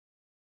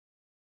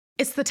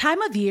It's the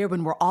time of year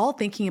when we're all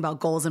thinking about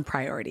goals and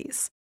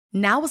priorities.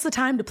 Now is the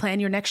time to plan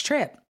your next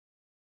trip.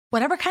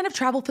 Whatever kind of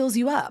travel fills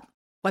you up,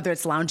 whether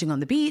it's lounging on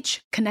the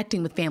beach,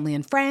 connecting with family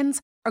and friends,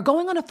 or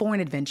going on a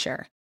foreign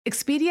adventure,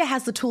 Expedia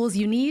has the tools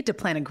you need to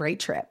plan a great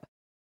trip.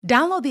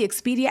 Download the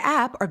Expedia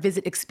app or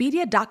visit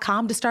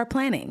Expedia.com to start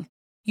planning.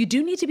 You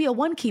do need to be a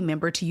One-Key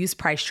member to use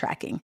price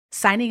tracking.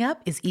 Signing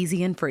up is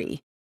easy and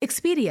free.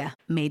 Expedia,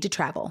 made to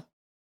travel.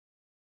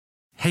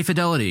 Hey,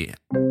 Fidelity.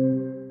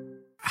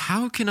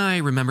 How can I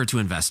remember to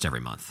invest every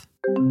month?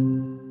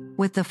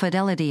 With the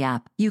Fidelity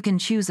app, you can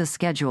choose a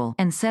schedule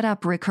and set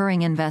up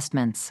recurring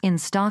investments in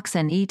stocks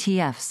and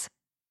ETFs.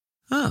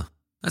 Oh,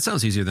 that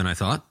sounds easier than I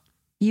thought.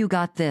 You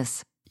got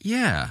this.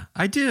 Yeah,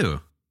 I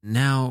do.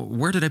 Now,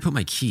 where did I put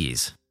my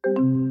keys?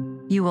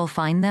 You will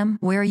find them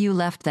where you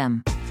left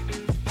them.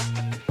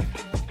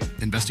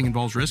 Investing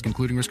involves risk,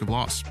 including risk of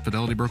loss.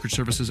 Fidelity Brokerage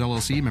Services,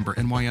 LLC, member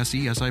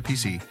NYSE,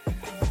 SIPC.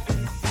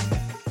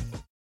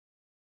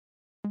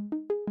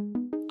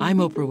 I'm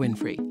Oprah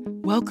Winfrey.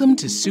 Welcome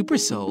to Super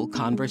Soul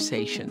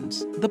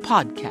Conversations, the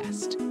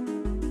podcast.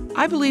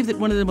 I believe that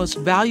one of the most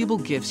valuable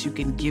gifts you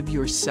can give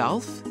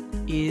yourself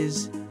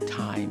is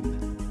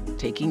time.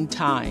 Taking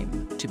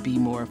time to be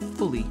more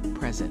fully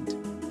present.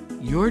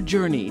 Your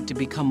journey to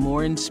become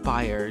more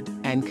inspired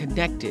and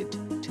connected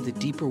to the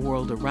deeper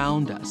world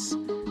around us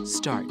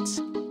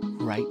starts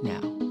right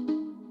now.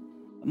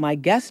 My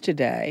guest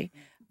today,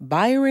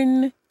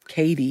 Byron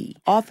Katie,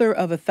 author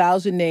of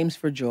 1,000 Names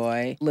for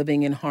Joy,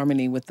 Living in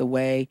Harmony with the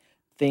Way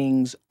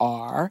Things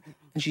Are.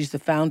 And she's the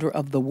founder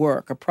of The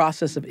Work, a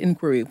process of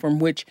inquiry from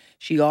which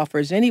she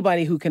offers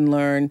anybody who can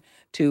learn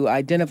to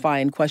identify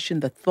and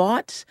question the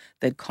thoughts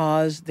that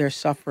cause their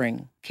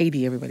suffering.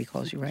 Katie, everybody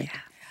calls you, right? Yeah.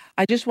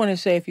 I just want to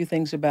say a few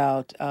things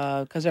about,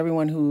 because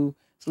everyone who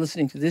is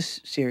listening to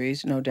this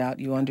series, no doubt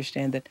you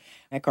understand that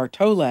Eckhart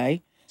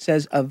Tolle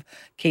says of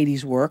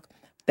Katie's work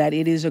that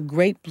it is a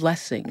great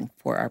blessing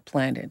for our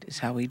planet, is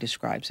how he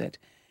describes it.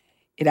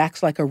 It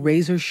acts like a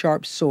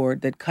razor-sharp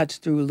sword that cuts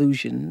through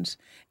illusions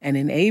and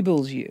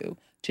enables you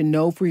to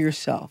know for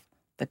yourself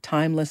the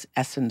timeless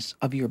essence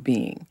of your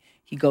being.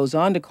 He goes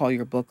on to call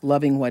your book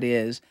Loving What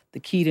Is, the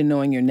key to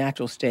knowing your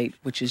natural state,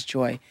 which is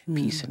joy,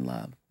 peace, and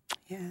love.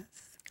 Yes.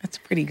 That's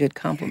a pretty good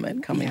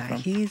compliment coming from.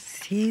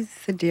 He's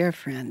a dear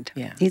friend.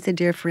 Yeah. He's a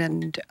dear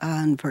friend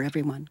for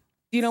everyone.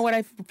 You know what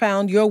I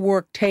found? Your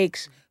work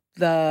takes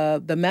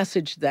the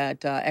message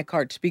that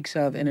Eckhart speaks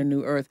of in A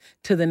New Earth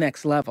to the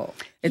next level.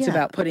 It's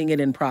about putting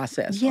it in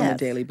process on a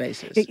daily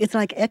basis. It's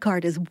like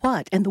Eckhart is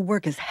what, and the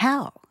work is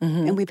how.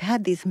 Mm-hmm. And we've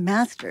had these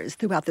masters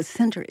throughout the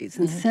centuries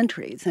and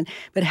centuries,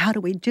 but how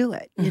do we do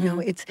it? You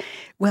know,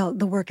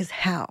 the work is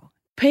how.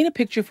 Paint a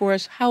picture for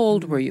us. How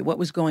old were you? What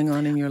was going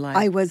on in your life?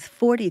 I was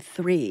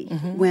 43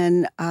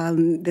 when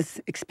this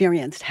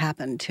experience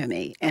happened to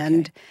me.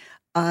 And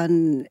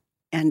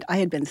I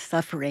had been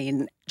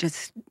suffering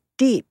just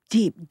deep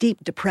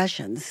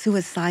depression,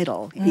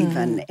 suicidal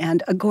even,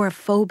 and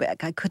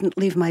agoraphobic. I couldn't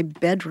leave my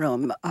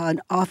bedroom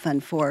often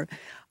for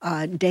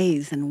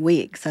days and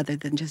weeks other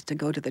than just to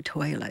go to the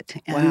toilet.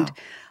 And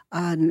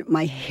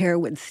my hair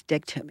would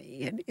stick to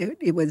me.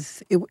 It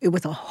was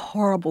a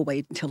horrible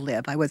way to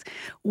live. I was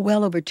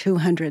well over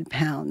 200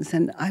 pounds,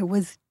 and I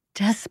was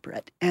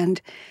desperate.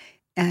 And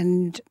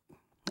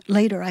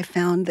later I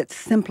found that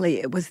simply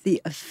it was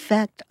the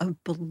effect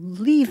of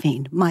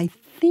believing my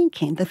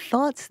thinking, the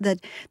thoughts that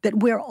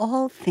we're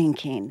all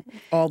thinking.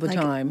 All the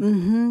time.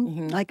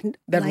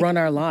 That run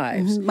our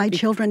lives. My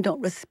children don't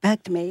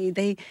respect me.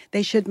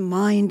 They should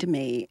mind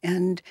me.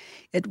 And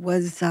it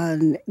was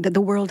that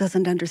the world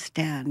doesn't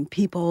understand.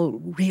 People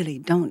really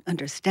don't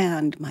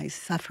understand my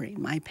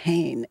suffering, my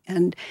pain.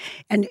 And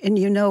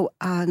you know,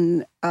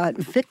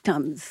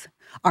 victims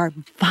are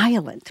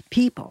violent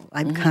people,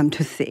 I've come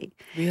to see.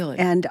 Really?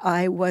 And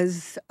I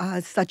was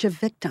such a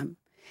victim,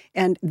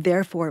 and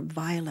therefore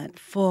violent,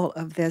 full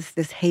of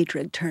this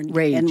hatred turned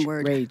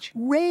inward. Rage.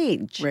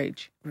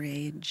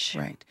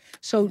 Right.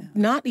 So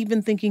not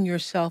even thinking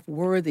yourself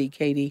worthy,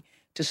 Katie,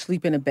 to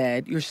sleep in a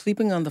bed. You're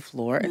sleeping on the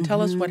floor. And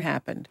tell us what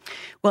happened.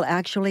 Well,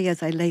 actually,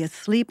 as I lay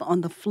asleep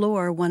on the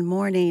floor one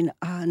morning,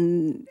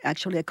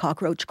 actually a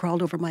cockroach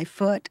crawled over my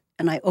foot.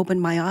 And I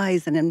opened my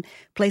eyes, and in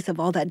place of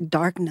all that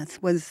darkness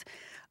was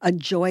a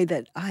joy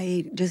that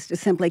I just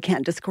simply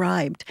can't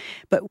describe.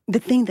 But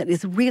the thing that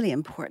is really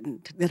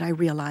important that I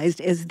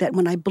realized is that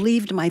when I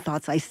believed my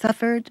thoughts, I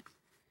suffered.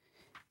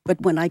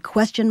 But when I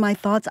question my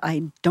thoughts,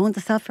 I don't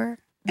suffer.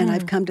 And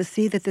I've come to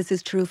see that this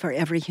is true for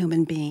every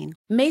human being.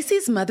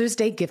 Macy's Mother's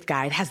Day gift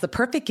guide has the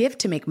perfect gift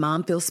to make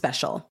mom feel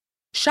special.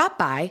 Shop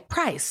by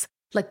price,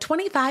 like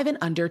 25 and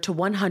under to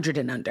 100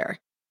 and under.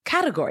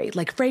 Category,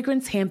 like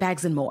fragrance,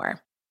 handbags, and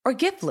more. Or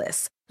gift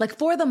lists, like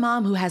for the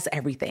mom who has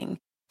everything.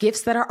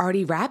 Gifts that are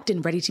already wrapped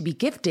and ready to be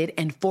gifted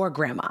and for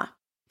grandma.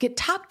 Get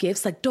top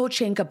gifts like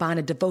Dolce &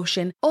 Gabbana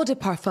Devotion, Eau de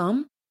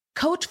Parfum,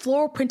 Coach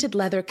floral printed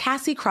leather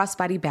Cassie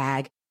crossbody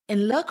bag,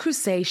 and Le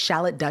Creuset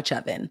shallot Dutch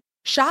oven.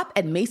 Shop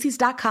at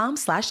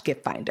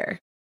Macys.com/giftfinder.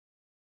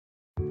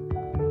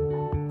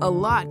 A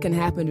lot can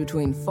happen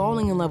between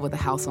falling in love with a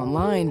house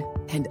online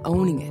and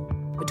owning it.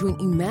 between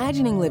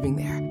imagining living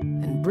there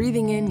and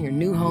breathing in your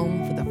new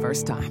home for the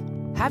first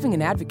time. Having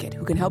an advocate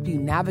who can help you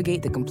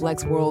navigate the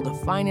complex world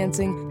of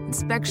financing,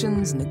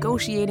 inspections,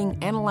 negotiating,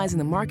 analyzing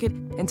the market,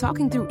 and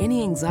talking through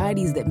any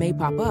anxieties that may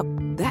pop up,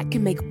 that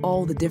can make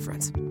all the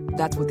difference.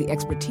 That's what the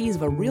expertise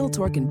of a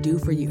Realtor can do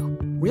for you.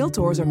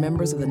 Realtors are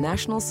members of the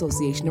National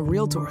Association of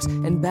Realtors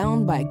and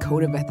bound by a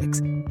code of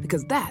ethics,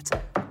 because that's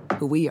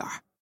who we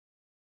are.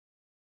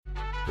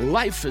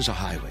 Life is a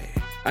highway,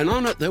 and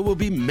on it there will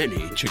be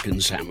many chicken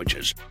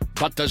sandwiches.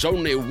 But there's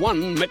only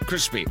one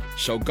McCrispy.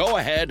 So go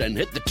ahead and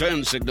hit the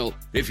turn signal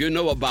if you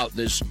know about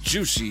this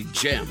juicy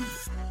gem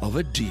of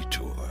a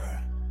detour.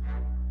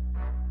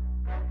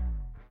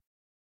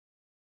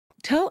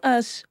 Tell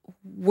us,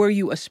 were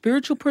you a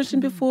spiritual person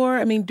before?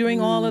 I mean,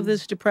 during all of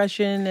this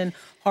depression and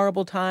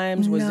horrible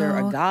times, was there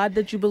a God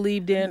that you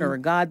believed in or a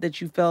God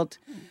that you felt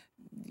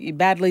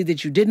badly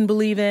that you didn't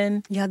believe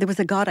in? Yeah, there was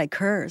a God I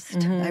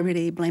cursed. I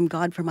really blame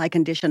God for my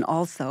condition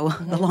also,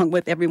 along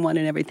with everyone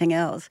and everything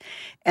else.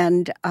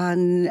 And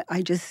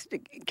I just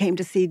came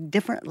to see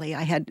differently.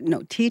 I had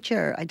no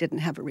teacher. I didn't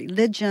have a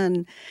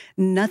religion,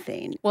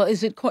 nothing. Well,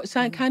 is it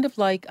kind of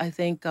like, I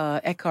think,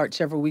 Eckhart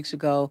several weeks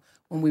ago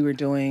when we were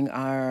doing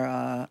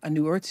our A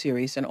New Earth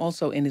series, and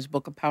also in his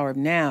book, A Power of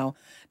Now,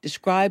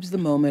 describes the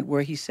moment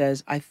where he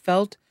says, I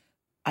felt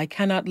I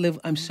cannot live,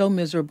 I'm so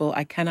miserable,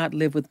 I cannot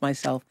live with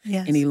myself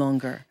any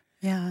longer.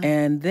 Yeah.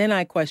 And then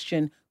I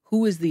question,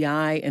 who is the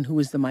I and who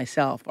is the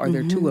myself? Are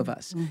there two of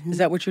us? Is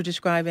that what you're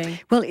describing?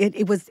 Well,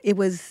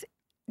 it's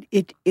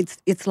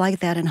like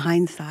that in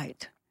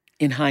hindsight.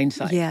 In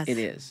hindsight, yes. It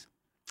is.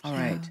 All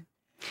right.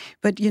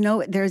 But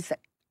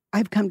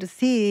I've come to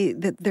see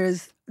that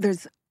there's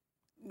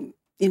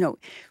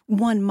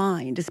one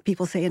mind, as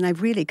people say, and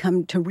I've really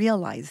come to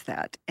realize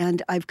that.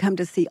 And I've come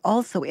to see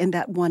also in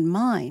that one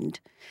mind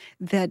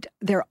that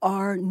there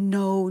are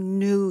no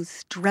new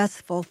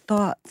stressful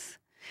thoughts.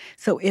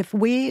 So if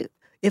we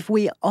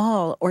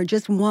all, or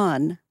just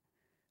one,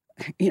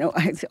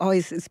 I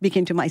always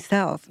speaking to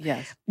myself,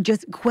 yes,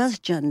 just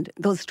questioned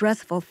those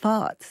stressful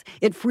thoughts,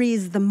 it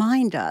frees the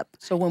mind up.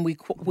 So when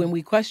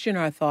we question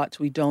our thoughts,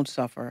 we don't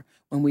suffer.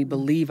 When we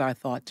believe our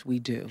thoughts, we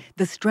do.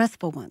 The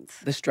stressful ones.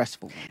 The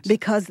stressful ones.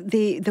 Because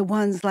the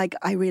ones like,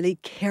 I really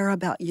care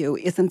about you.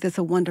 Isn't this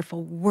a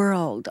wonderful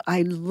world?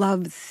 I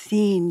love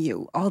seeing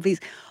you. All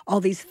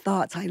these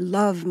thoughts. I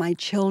love my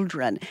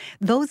children.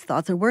 Those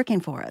thoughts are working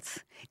for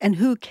us. And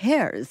who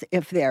cares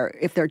if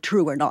they're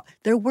true or not?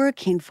 They're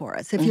working for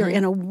us. If you're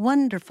in a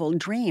wonderful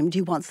dream, do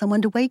you want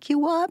someone to wake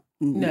you up?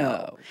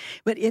 No.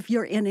 But if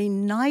you're in a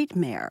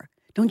nightmare,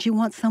 don't you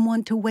want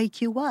someone to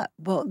wake you up?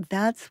 Well,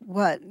 that's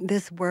what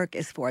this work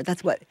is for.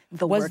 That's what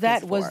the work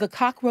is for. Was the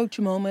cockroach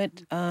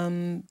moment,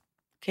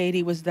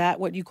 Katie, was that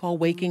what you call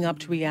waking up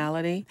to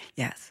reality?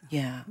 Yes.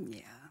 Yeah.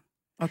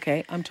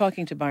 Okay, I'm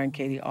talking to Byron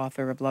Katie,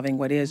 author of Loving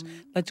What Is.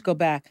 Let's go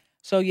back.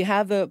 So you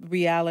have the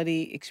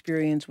reality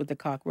experience with the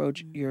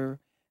cockroach. You're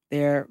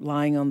there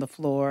lying on the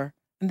floor.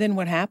 And then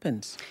what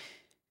happens?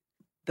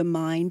 The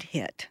mind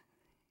hit.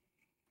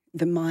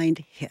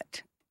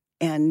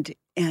 And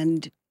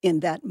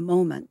in that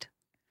moment,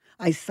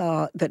 I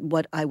saw that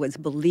what I was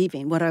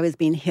believing, what I was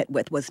being hit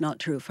with, was not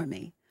true for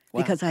me.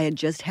 Wow. Because I had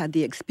just had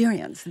the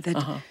experience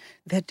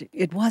that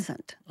it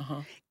wasn't.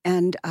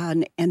 And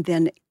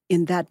then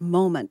in that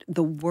moment,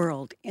 the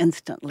world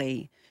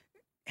instantly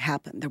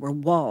happened. There were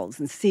walls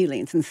and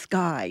ceilings and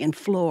sky and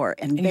floor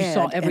and bed. And you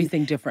saw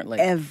everything differently.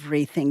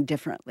 Everything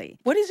differently.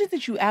 What is it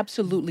that you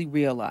absolutely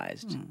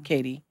realized,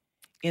 Katie,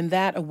 in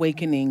that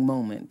awakening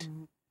moment?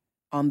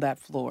 On that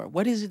floor,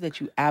 what is it that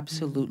you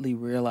absolutely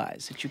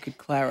realize that you could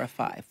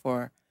clarify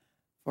for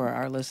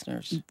our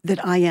listeners?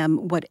 That I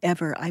am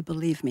whatever I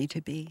believe me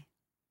to be.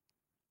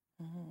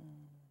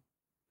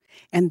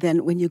 And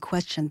then when you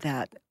question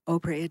that,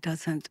 Oprah, it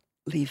doesn't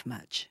leave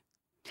much.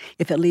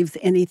 If it leaves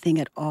anything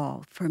at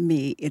all, for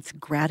me, it's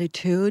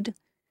gratitude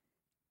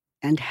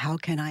and how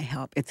can I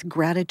help? It's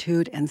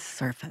gratitude and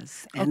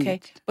surface.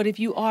 Okay, but if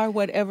you are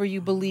whatever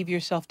you believe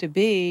yourself to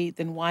be,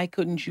 then why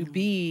couldn't you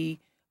be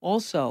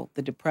also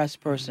the depressed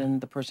person,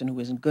 the person who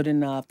isn't good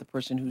enough, the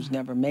person who's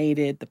never made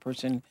it, the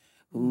person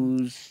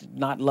who's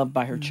not loved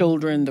by her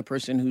children, the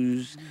person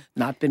who's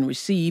not been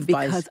received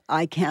because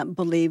I can't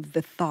believe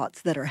the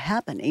thoughts that are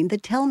happening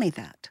that tell me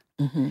that.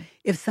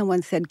 If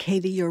someone said,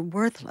 Katie, you're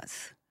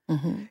worthless,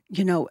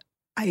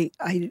 I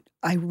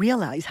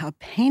realize how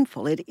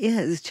painful it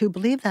is to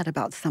believe that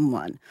about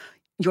someone,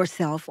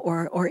 yourself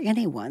or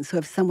anyone. So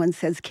if someone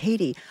says,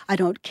 Katie, I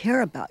don't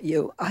care about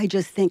you, I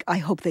just think, I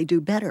hope they do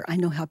better. I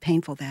know how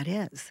painful that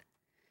is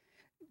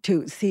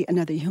to see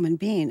another human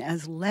being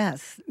as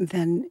less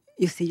than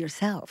you see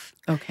yourself.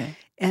 Okay.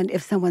 And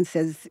if someone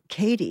says,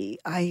 Katie,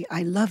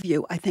 I love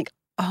you, I think,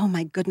 oh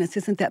my goodness,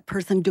 isn't that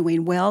person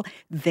doing well?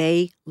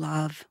 They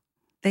love.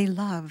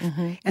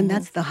 And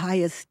that's the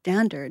highest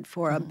standard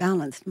for a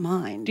balanced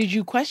mind. Did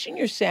you question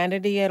your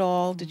sanity at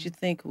all? Did you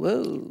think,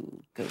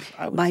 whoa? Because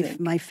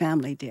my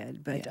family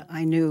did, but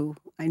I knew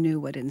I knew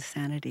what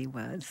insanity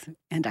was,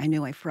 and I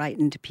knew I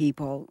frightened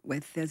people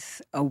with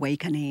this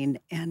awakening,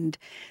 and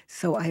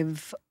so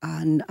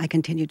I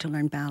continued to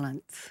learn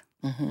balance.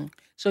 Mm-hmm.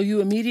 So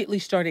you immediately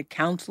started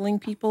counseling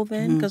people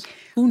then? Because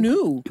who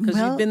knew? Because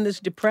Well, you've been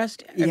this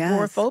depressed, yes.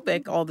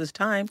 agoraphobic all this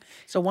time.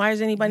 So why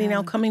is anybody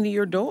now coming to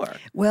your door?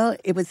 Well,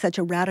 it was such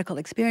a radical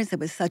experience. It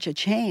was such a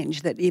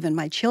change that even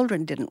my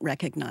children didn't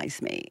recognize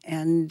me,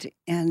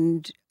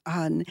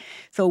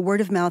 so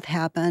word of mouth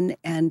happened,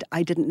 and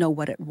I didn't know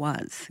what it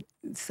was.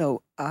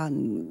 So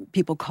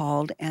people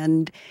called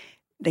and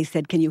they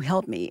said, "Can you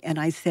help me?" And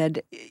I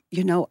said,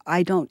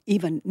 I don't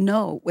even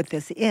know what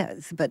this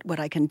is, but what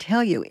I can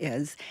tell you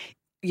is,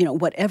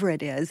 whatever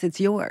it is, it's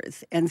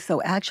yours. And so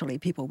actually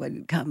people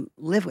would come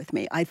live with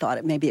me. I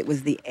thought maybe it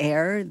was the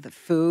air, the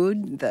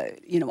food,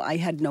 I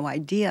had no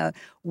idea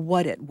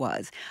what it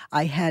was.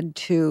 I had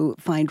to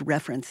find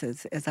references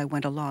as I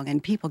went along, and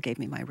people gave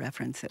me my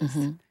references.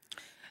 Mm-hmm.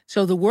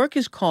 So the work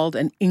is called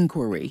an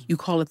inquiry. You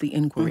call it the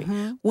inquiry.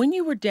 Mm-hmm. When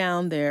you were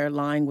down there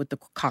lying with the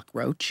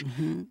cockroach,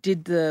 did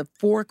the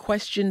 4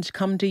 questions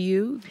come to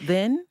you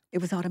then?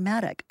 It was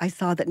automatic. I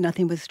saw that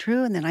nothing was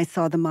true, and then I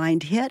saw the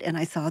mind hit, and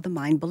I saw the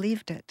mind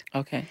believed it.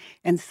 Okay.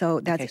 And so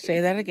that's... Okay, say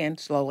that again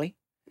slowly.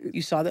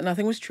 You saw that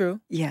nothing was true.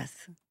 Yes.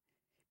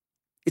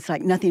 It's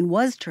like nothing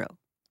was true.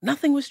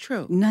 Nothing was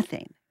true.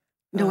 Nothing.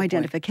 No Oh, boy.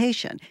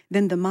 identification.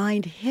 Then the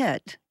mind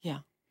hit.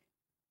 Yeah.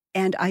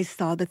 And I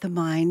saw that the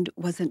mind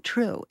wasn't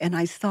true. And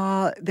I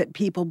saw that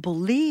people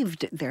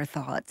believed their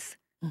thoughts,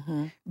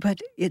 Mm-hmm. but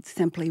it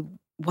simply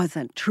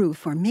wasn't true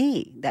for me.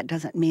 That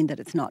doesn't mean that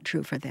it's not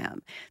true for them.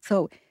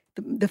 So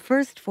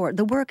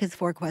the work is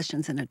 4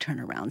 questions and a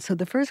turnaround. So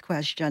the first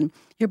question,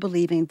 you're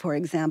believing, for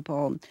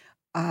example,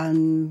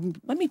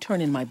 Let me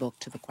turn in my book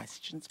to the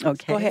questions.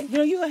 Okay. Go ahead.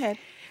 You go ahead.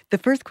 the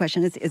first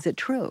question is it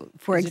true?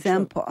 For Is it true?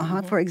 example,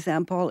 for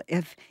example,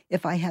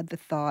 if I had the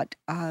thought,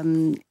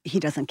 he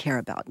doesn't care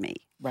about me.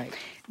 Right.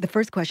 The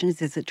first question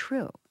is it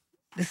true?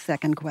 The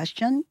second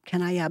question,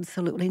 can I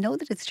absolutely know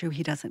that it's true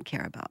he doesn't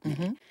care about me?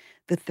 Mm-hmm.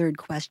 The third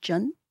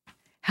question,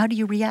 how do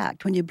you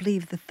react when you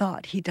believe the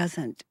thought he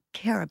doesn't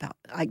care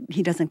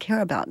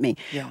about me?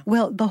 Yeah.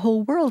 Well, the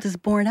whole world is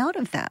born out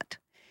of that.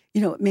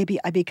 Maybe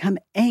I become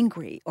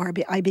angry or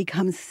I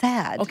become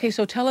sad. Okay,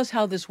 so tell us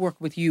how this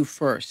worked with you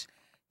first.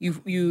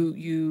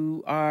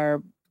 You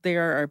are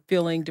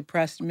feeling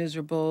depressed,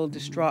 miserable,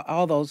 distraught,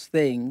 all those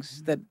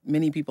things that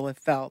many people have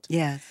felt.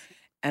 Yes.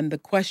 And the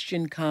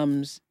question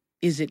comes,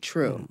 is it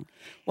true?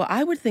 Well,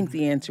 I would think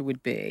the answer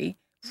would be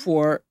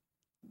for,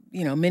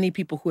 many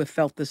people who have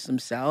felt this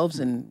themselves,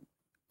 and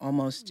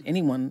almost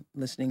anyone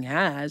listening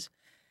has,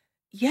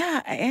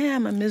 yeah, I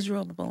am.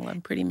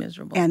 I'm pretty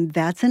miserable. And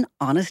that's an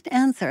honest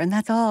answer. And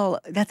that's all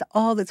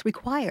that's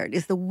required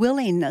is the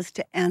willingness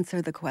to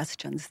answer the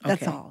questions.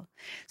 That's Okay. all.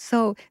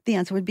 So the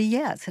answer would be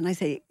yes. And I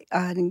say,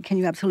 can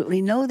you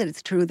absolutely know that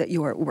it's true that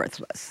you are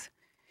worthless?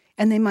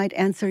 And they might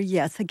answer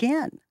yes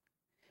again.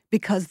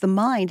 Because the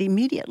mind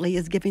immediately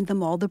is giving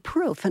them all the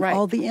proof and Right.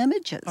 all the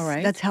images. All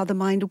right. That's how the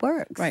mind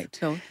works. Right.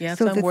 So, yes,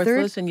 So I'm the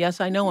worthless, and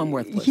yes, I know I'm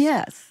worthless.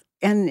 Yes.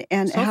 And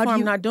So how far, do you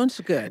I'm not doing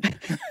so good.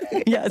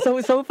 yeah,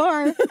 so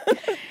far.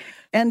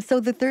 And so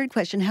the third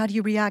question, how do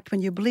you react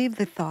when you believe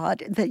the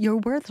thought that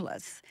you're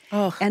worthless?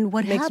 Oh, And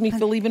what makes me happen-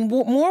 feel even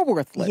more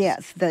worthless.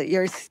 Yes, that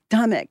your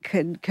stomach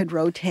could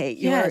rotate.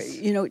 Yes.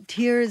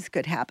 Tears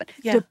could happen.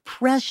 Yeah.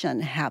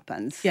 Depression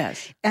happens.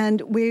 Yes.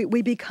 And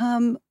we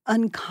become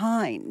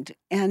unkind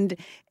and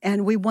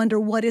we wonder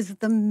what is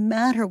the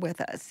matter with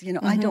us.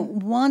 I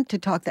don't want to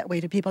talk that way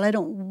to people. I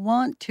don't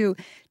want to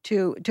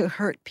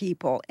hurt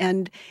people,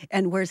 and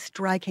we're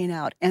striking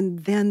out.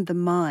 And then the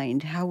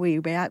mind, how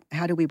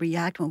do we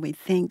react when we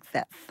think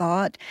that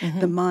thought?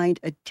 The mind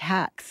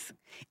attacks.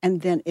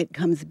 And then it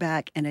comes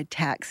back and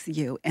attacks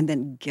you, and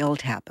then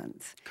guilt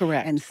happens.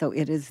 Correct. And so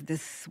it is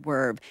this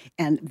swerve.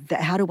 And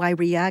how do I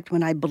react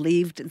when I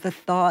believed the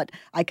thought?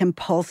 I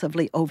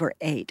compulsively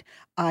overate.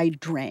 I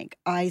drank.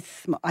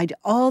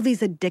 All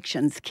these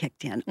addictions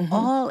kicked in.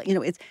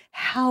 It's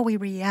how we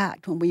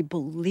react when we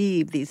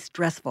believe these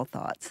stressful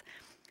thoughts.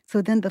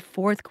 So then the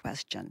fourth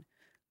question,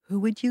 who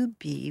would you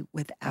be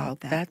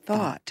without that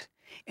thought?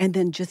 And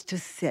then just to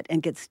sit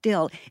and get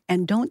still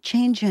and don't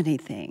change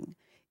anything.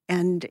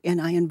 And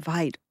I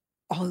invite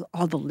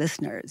all the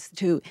listeners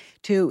to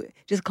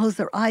just close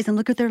their eyes and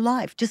look at their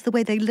life just the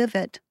way they live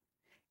it.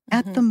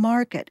 At the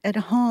market, at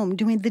home,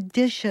 doing the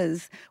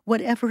dishes,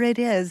 whatever it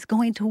is,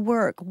 going to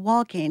work,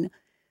 walking,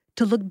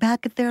 to look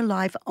back at their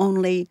life,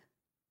 only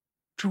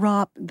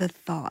drop the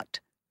thought.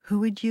 Who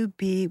would you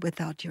be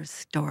without your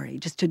story?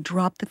 Just to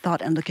drop the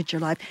thought and look at your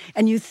life.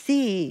 And you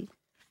see,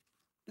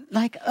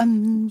 like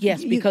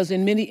Yes, because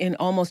in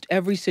almost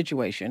every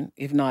situation,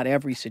 if not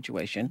every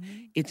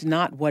situation, it's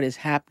not what is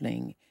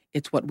happening,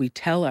 it's what we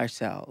tell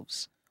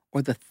ourselves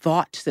or the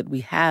thoughts that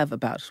we have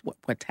about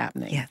what's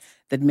happening Yes.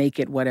 that make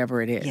it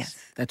whatever it is. Yes.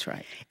 That's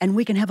right. And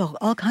we can have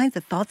all kinds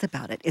of thoughts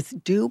about it. It's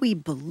do we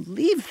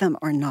believe them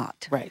or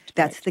not? Right.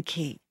 That's right. the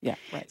key. Yeah,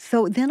 right.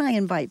 So then I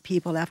invite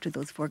people after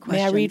those 4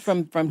 questions. May I read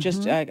from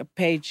just a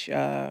page,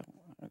 I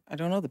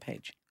don't know the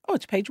page. Oh,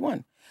 it's page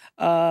 1.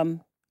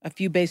 a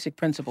few basic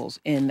principles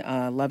in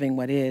loving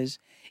what is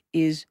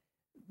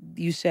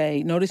you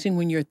say, noticing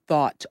when your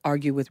thoughts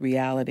argue with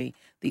reality.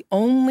 The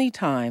only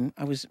time,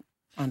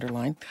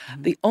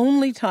 the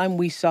only time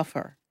we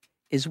suffer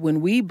is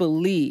when we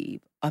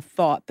believe a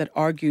thought that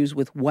argues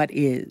with what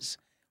is.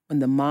 When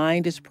the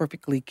mind is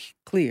perfectly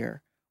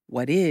clear,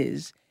 what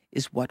is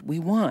what we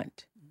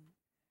want.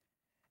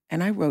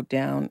 And I wrote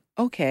down,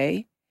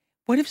 okay,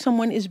 what if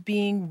someone is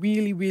being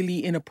really, really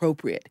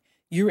inappropriate?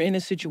 You're in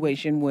a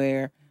situation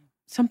where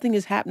something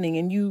is happening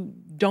and you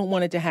don't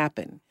want it to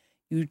happen.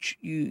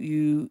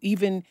 You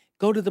even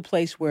go to the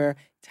place where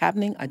it's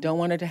happening. I don't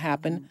want it to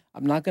happen.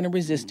 I'm not going to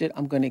resist it.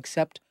 I'm going to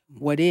accept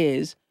what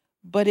is,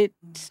 but it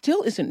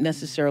still isn't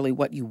necessarily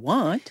what you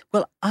want.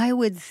 Well, I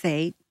would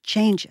say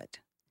change it.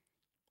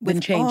 Then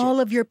With change all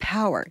it. of your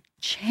power,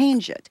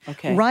 change it.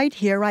 Okay. Right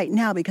here, right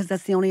now, because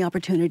that's the only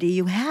opportunity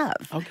you have.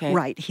 Okay.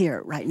 Right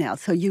here, right now.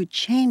 So you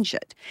change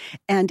it.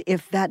 And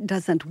if that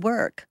doesn't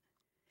work,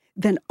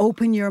 then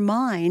open your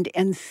mind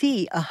and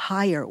see a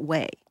higher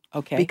way.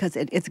 Okay. Because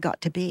it's got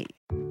to be.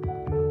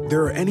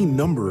 There are any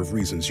number of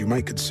reasons you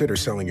might consider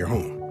selling your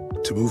home.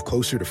 To move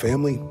closer to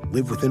family,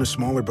 live within a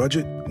smaller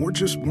budget, or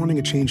just wanting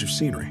a change of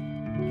scenery.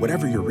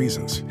 Whatever your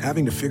reasons,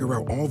 having to figure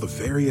out all the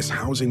various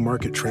housing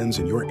market trends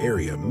in your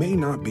area may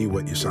not be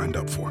what you signed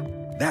up for.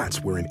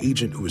 That's where an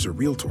agent who is a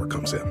Realtor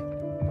comes in.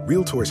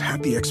 Realtors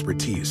have the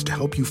expertise to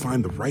help you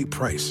find the right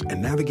price and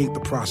navigate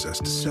the process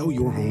to sell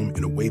your home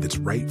in a way that's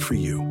right for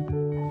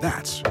you.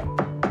 That's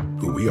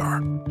who we are.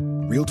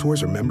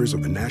 Realtors are members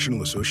of the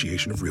National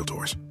Association of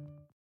Realtors.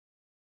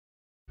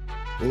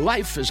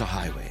 Life is a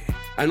highway,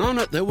 and on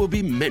it there will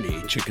be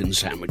many chicken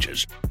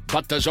sandwiches.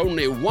 But there's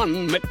only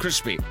one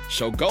McCrispy.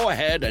 So go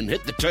ahead and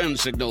hit the turn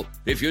signal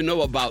if you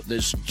know about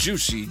this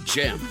juicy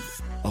gem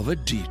of a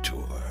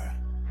detour.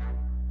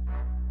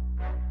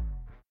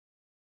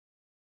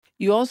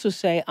 You also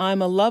say,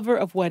 I'm a lover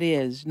of what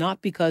is,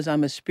 not because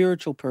I'm a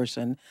spiritual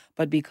person,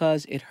 but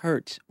because it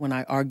hurts when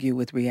I argue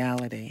with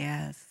reality.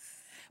 Yes.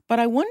 But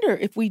I wonder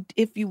if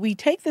we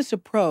take this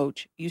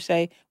approach, you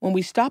say, when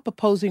we stop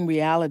opposing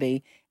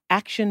reality,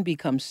 action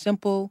becomes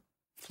simple,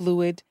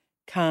 fluid,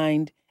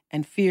 kind,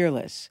 and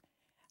fearless.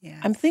 Yes.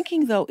 I'm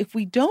thinking, though, if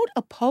we don't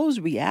oppose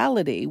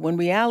reality, when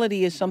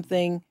reality is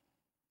something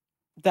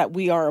that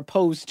we are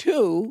opposed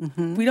to,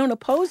 if we don't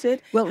oppose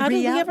it, Well, how do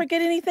we ever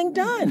get anything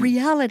done?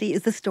 Reality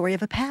is the story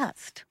of a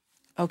past.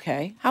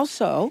 Okay, how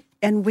so?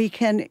 And we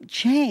can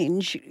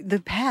change the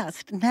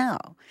past now.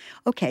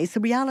 Okay, so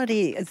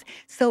reality is...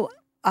 So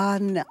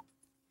on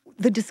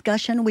the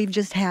discussion we've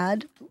just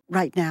had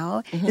right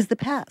now is the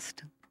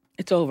past.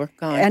 It's over,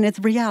 gone. And it's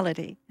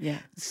reality. Yeah.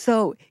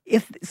 So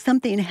if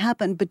something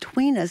happened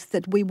between us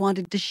that we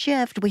wanted to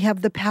shift, we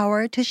have the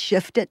power to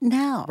shift it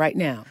now. Right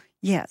now.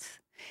 Yes.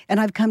 And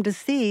I've come to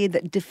see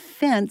that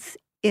defense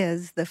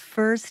is the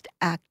first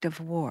act of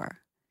war.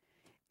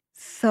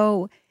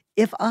 So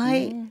if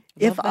I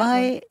attempt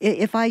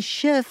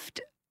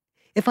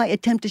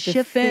to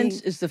shift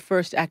Defense is the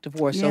first act of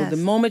war. So Yes. the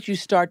moment you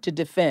start to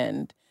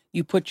defend,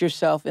 you put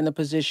yourself in a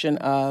position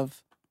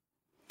of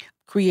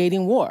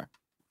creating war.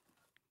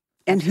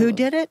 And who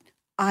Absolutely. did it?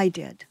 I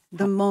did.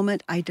 The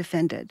moment I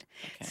defended.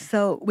 Okay.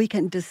 So we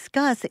can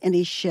discuss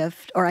any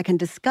shift, or I can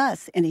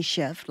discuss any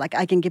shift. Like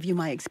I can give you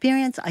my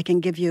experience, I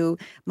can give you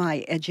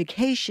my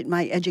education,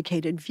 my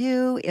educated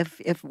view,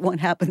 if one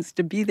happens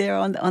to be there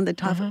on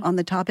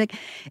the topic,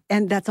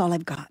 and that's all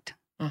I've got.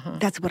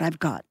 That's what I've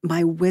got.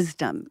 My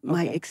wisdom,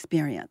 my Okay.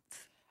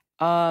 experience.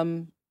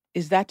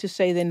 Is that to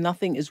say then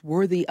nothing is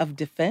worthy of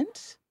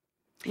defense?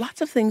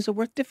 Lots of things are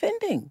worth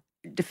defending.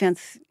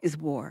 Defense is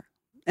war.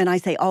 And I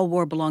say all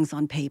war belongs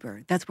on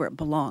paper. That's where it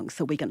belongs.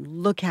 So we can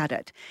look at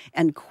it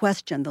and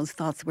question those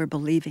thoughts we're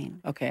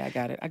believing. Okay, I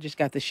got it. I just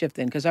got the shift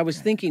in because I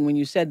was thinking when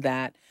you said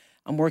that,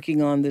 I'm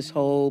working on this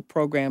whole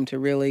program to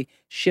really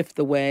shift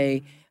the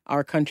way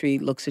our country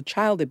looks at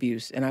child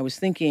abuse. And I was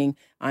thinking,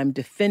 I'm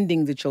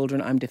defending the children.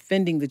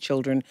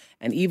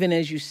 And even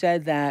as you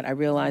said that, I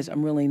realized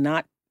I'm really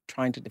not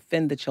trying to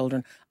defend the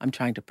children. I'm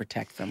trying to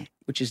protect them,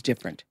 which is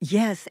different.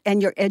 Yes,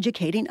 and you're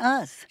educating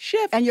us.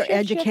 Shift. And you're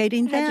shift.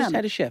 educating I just them.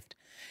 had a shift.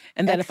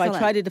 And that if I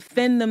Excellent. try to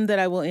defend them, that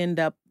I will end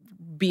up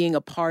being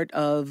a part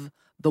of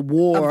the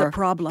war. Of the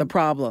problem. The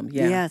problem,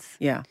 yeah. Yes.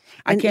 Yeah.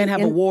 I And- can't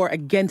have a and- war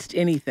against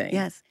anything.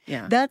 Yes.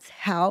 Yeah. That's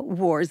how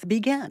wars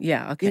began.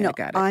 Yeah, okay, I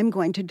got it. I'm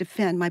going to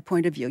defend my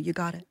point of view. You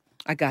got it.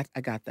 I got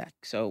that.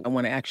 So I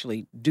want to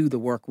actually do the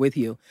work with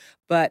you.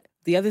 But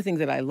the other thing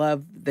that I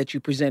love that you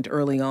present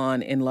early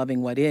on in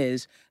Loving What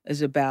Is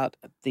about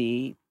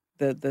the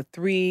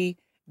three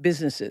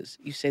businesses.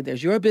 You say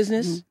there's your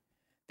business,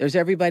 there's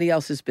everybody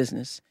else's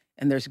business,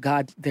 and there's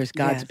God's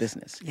Yes.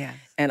 business. Yes.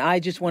 And I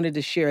just wanted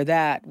to share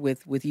that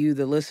with you,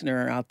 the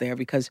listener out there,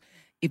 because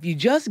if you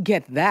just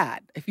got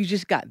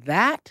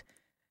that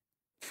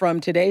from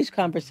today's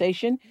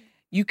conversation,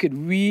 you could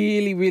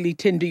really, really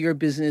tend to your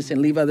business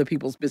and leave other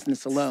people's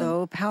business alone.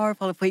 So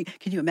powerful. Can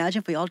you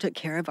imagine if we all took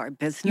care of our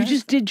business? You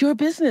just did your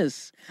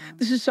business.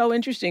 This is so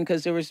interesting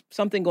because there was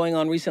something going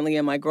on recently,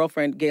 and my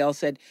girlfriend, Gail,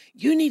 said,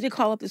 you need to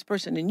call up this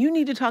person and you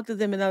need to talk to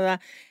them.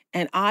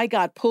 And I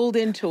got pulled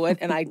into it,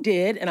 and I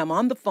did. And I'm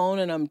on the phone,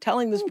 and I'm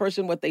telling this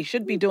person what they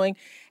should be doing.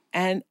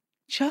 And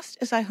just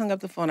as I hung up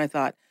the phone, I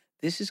thought,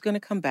 this is going to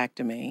come back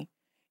to me,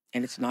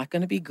 and it's not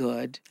going to be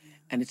good.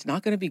 And it's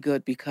not going to be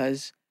good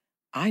because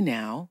I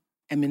now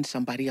am in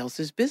somebody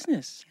else's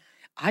business.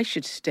 I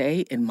should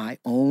stay in my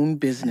own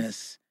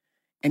business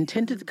and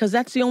tend to, because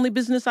that's the only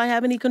business I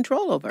have any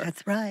control over.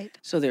 That's right.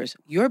 So there's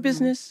your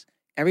business,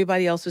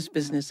 everybody else's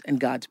business, and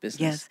God's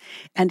business. Yes.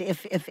 And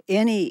if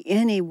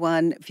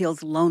anyone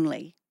feels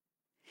lonely,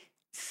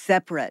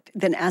 separate,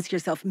 then ask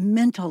yourself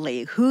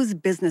mentally, whose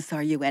business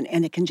are you in?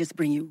 And it can just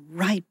bring you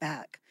right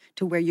back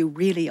to where you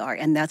really are.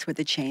 And that's where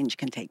the change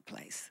can take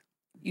place.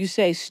 You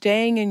say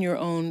staying in your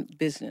own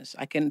business.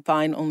 I can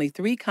find only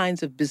 3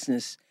 kinds of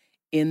business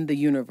in the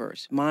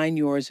universe: mine,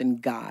 yours,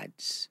 and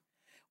God's.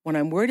 When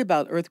I'm worried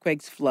about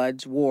earthquakes,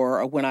 floods,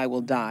 war, or when I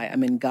will die,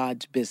 I'm in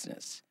God's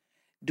business.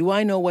 Do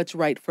I know what's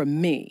right for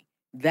me?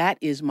 That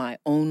is my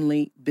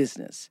only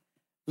business.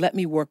 Let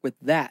me work with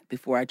that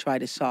before I try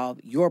to solve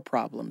your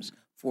problems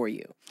for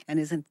you. And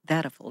isn't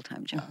that a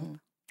full-time job? Mm-hmm.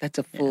 That's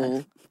a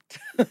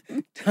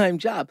full-time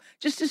job,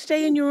 just to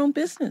stay in your own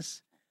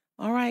business.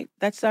 All right,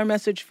 that's our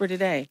message for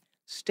today.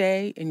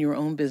 Stay in your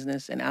own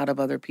business and out of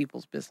other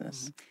people's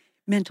business.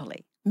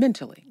 Mentally.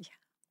 Mentally.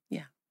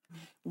 Yeah.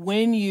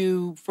 When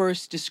you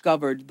first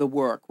discovered the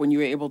work, when you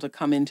were able to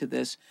come into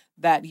this,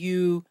 that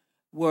you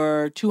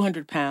were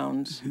 200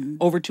 pounds,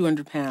 over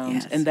 200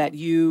 pounds, and that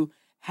you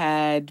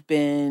had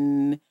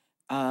been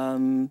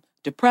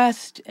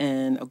depressed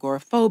and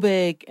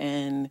agoraphobic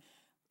and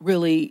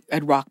really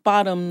at rock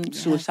bottom,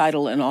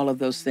 suicidal, and all of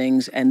those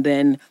things. And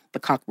then the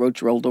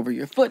cockroach rolled over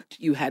your foot.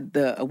 You had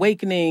the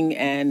awakening,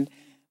 and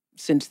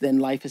since then,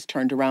 life has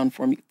turned around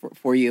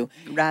for you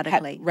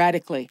radically.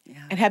 Radically. Yeah.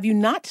 And have you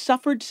not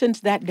suffered since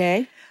that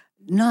day?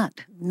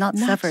 Not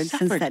suffered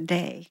since that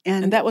day.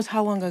 And that was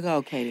how long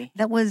ago, Katie?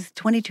 That was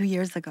 22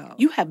 years ago.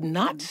 You have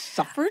not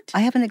suffered? I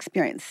haven't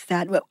experienced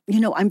sad. Well,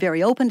 I'm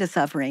very open to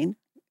suffering,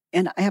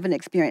 and I haven't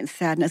experienced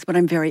sadness, but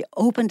I'm very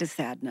open to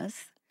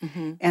sadness.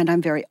 And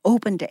I'm very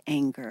open to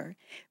anger.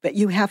 But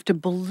you have to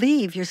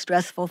believe your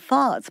stressful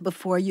thoughts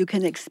before you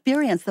can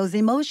experience those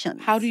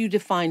emotions. How do you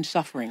define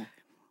suffering?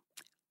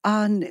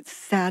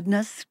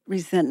 Sadness,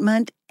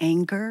 resentment,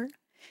 anger.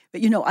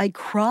 But, I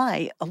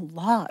cry a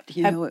lot.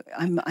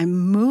 I'm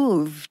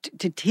moved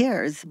to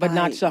tears. But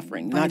not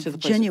suffering, not to the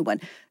place. Genuine.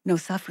 No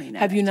suffering.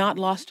 Have you not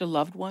lost a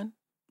loved one?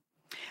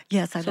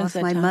 Yes, I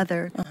lost my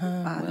mother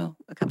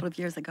a couple of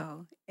years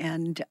ago.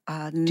 And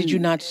did you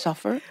not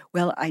suffer?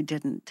 Well, I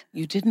didn't.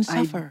 You didn't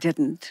suffer? I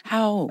didn't.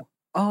 How?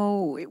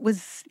 Oh,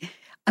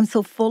 I'm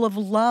so full of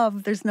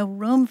love. There's no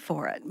room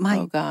for it.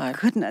 My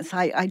goodness.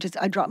 I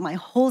dropped my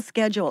whole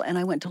schedule and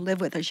I went to live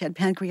with her. She had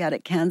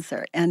pancreatic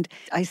cancer and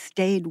I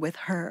stayed with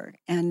her.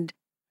 And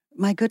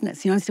my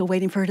goodness, I'm still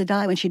waiting for her to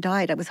die. When she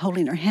died, I was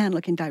holding her hand,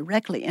 looking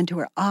directly into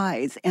her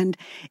eyes. And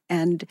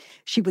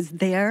she was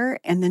there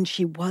and then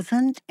she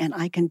wasn't. And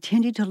I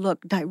continued to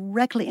look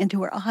directly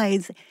into her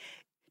eyes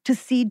to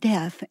see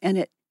death. And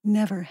it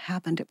never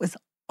happened. It was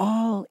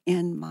all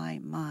in my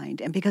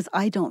mind. And because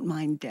I don't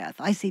mind death,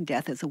 I see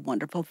death as a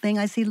wonderful thing.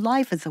 I see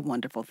life as a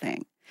wonderful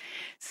thing.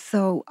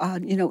 So,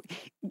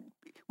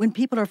 when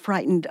people are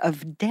frightened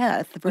of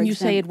death, when you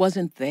say it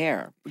wasn't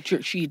there,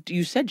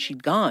 you said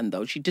she'd gone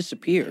though. She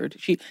disappeared.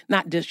 She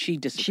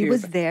disappeared. She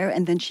was there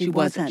and then she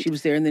wasn't. She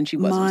was there and then she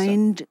wasn't.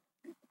 Mind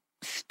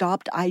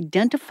stopped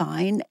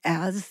identifying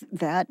as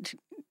that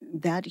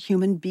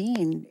human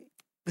being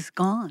was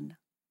gone.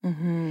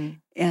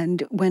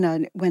 And when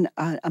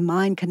a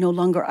mind can no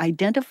longer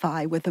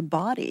identify with a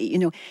body,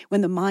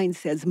 when the mind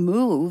says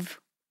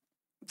move,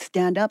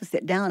 stand up,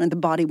 sit down, and the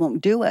body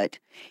won't do it,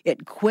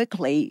 it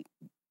quickly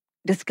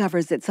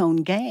discovers its own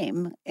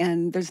game,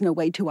 and there's no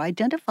way to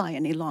identify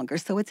any longer.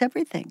 So it's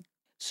everything.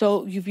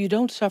 So if you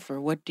don't suffer,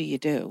 what do you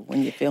do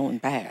when you're feeling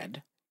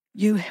bad?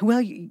 You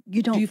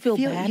don't. Do you feel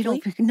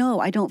badly?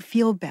 No, I don't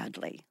feel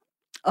badly.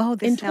 Oh,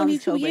 this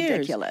sounds so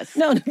ridiculous.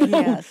 No,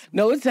 yes.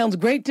 No, it sounds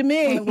great to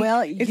me.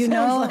 Well, it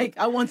sounds like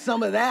I want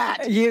some of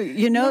that.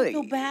 You don't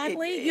feel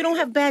badly? You don't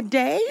have bad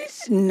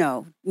days?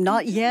 No,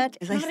 not yet.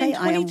 As I say,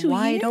 I am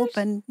wide years?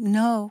 open.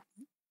 No.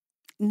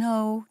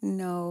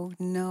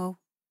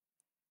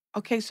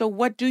 Okay, so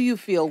what do you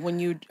feel when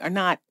you are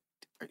not?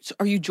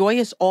 Are you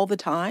joyous all the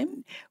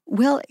time?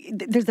 Well,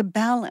 there's a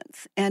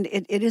balance, and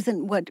it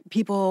isn't what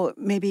people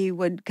maybe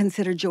would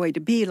consider joy to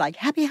be, like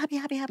happy.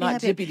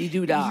 Not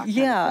zippity-doo-dah.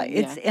 Yeah,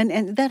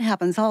 and that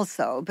happens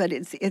also, but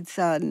there's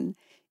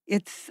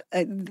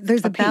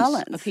a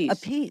balance, a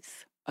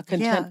peace, a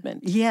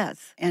contentment. Yeah,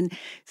 yes, and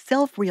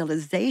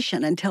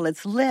self-realization until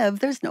it's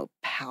lived. There's no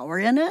power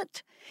in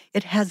it.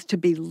 It has to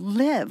be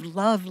lived,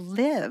 love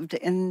lived,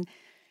 and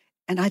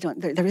And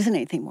there isn't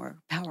anything more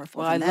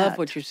powerful Well, than I that. love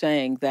what you're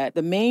saying, that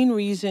the main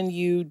reason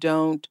you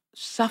don't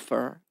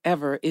suffer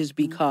ever is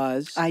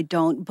because... I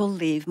don't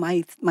believe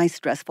my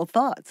stressful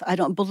thoughts. I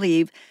don't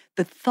believe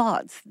the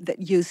thoughts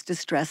that used to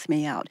stress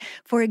me out.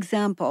 For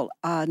example,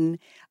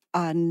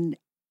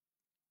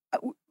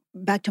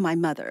 back to my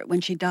mother,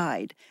 when she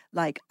died,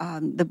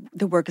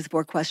 the work is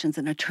 4 questions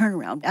and a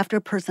turnaround. After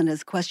a person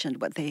has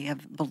questioned what they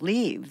have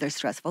believed, their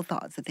stressful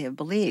thoughts that they have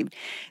believed,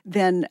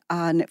 then,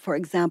 for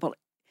example,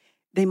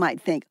 they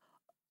might think,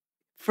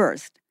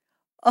 first,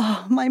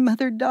 oh, my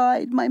mother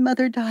died, my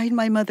mother died,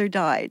 my mother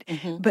died.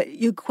 Mhm. But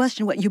you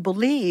question what you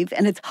believe,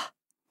 and it's,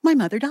 my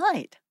mother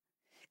died.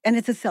 And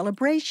it's a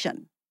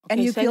celebration. And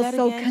Okay, you say feel that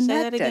so again, say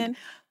that connected. again.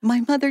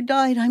 My mother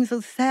died, I'm so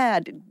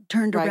sad.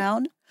 Turned Right.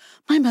 around,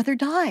 my mother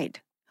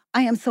died.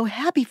 I am so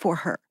happy for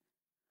her.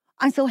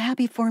 I'm so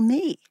happy for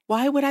me.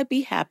 Why would I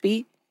be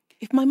happy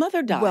if my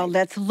mother died? Well,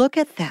 let's look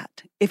at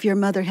that. If your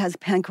mother has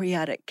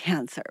pancreatic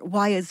cancer,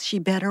 why is she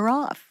better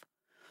off?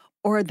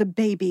 Or the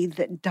baby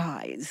that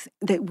dies,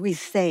 that we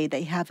say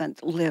they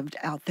haven't lived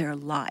out their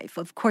life.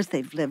 Of course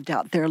they've lived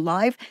out their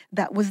life.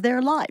 That was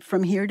their life.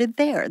 From here to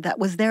there, that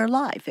was their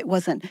life. It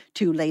wasn't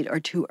too late or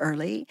too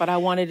early. But I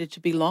wanted it to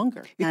be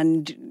longer.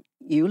 And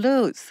you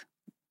lose.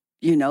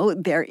 You know,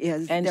 there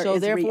is And there so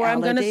is therefore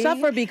I'm going to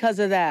reality. suffer because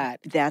of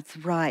that. That's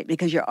right,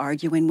 because you're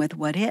arguing with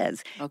what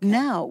is. Okay.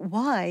 Now,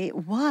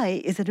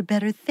 why is it a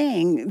better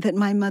thing that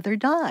my mother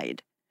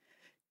died?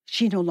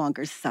 She no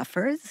longer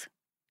suffers.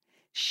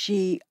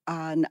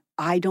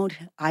 I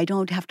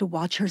don't have to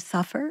watch her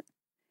suffer.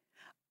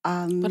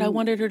 But I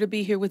wanted her to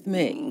be here with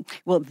me.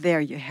 Well, there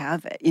you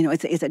have it. You know,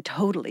 it's a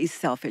totally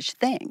selfish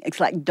thing. It's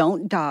like,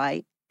 don't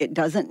die. It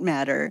doesn't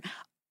matter.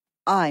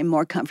 I'm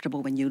more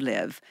comfortable when you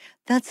live.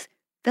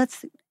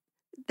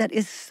 That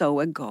is so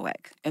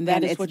egoic. And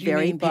that is it's what you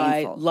very mean by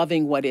painful.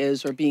 loving what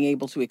is or being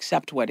able to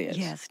accept what is.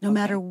 Yes, no Okay.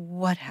 matter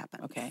what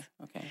happens. Okay,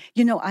 okay.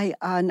 You know,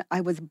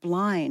 I was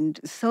blind,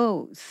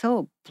 so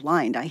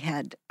blind. I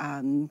had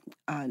an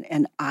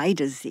eye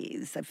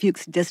disease, a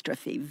Fuchs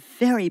dystrophy,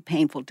 very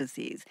painful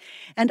disease.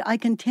 And I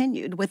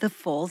continued with a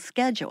full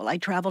schedule. I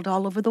traveled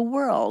all over the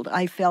world.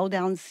 I fell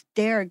down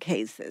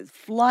staircases,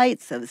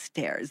 flights of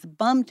stairs,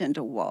 bumped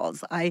into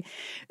walls. I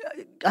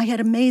had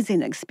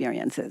amazing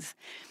experiences.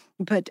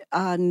 But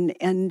and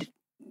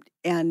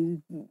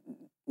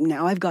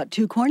now I've got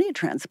 2 cornea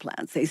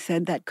transplants. They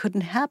said that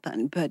couldn't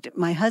happen, but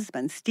my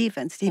husband,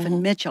 Stephen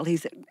Mitchell,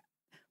 he's a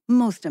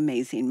most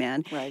amazing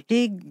man. Right.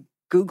 He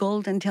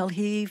Googled until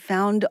he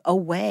found a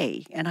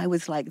way, and I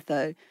was like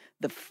the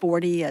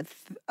 40th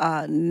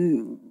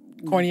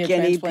Cornea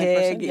guinea transplant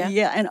person, pig.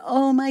 yeah. And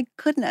oh my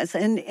goodness,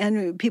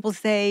 and people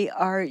say,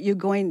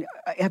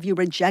 have you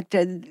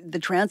rejected the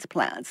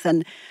transplants?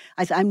 And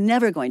I said, I'm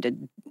never going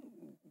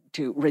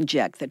to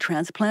reject the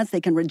transplants.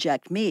 They can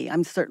reject me.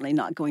 I'm certainly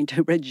not going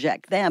to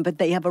reject them, but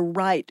they have a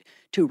right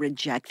to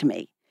reject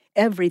me.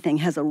 Everything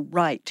has a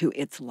right to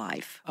its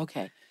life.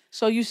 Okay.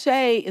 So you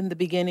say in the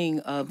beginning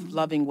of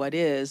Loving What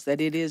Is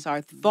that it is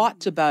our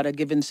thoughts about a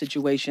given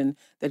situation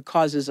that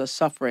causes us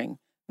suffering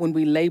when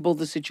we label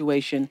the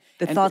situation.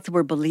 The and thoughts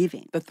we're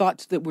believing. The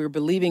thoughts that we're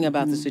believing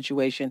about the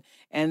situation,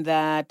 and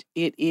that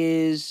it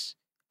is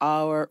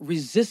our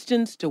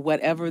resistance to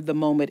whatever the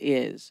moment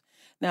is.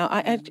 Now,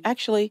 I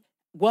actually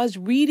was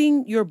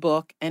reading your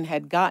book and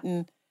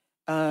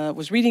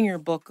was reading your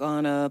book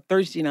on a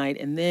Thursday night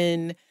and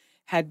then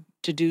had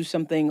to do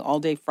something all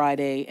day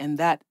Friday. And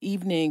that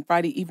evening,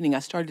 Friday evening, I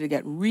started to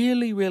get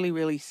really, really,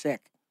 really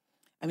sick.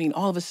 I mean,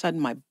 all of a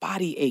sudden my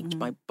body ached,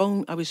 my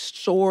bone, I was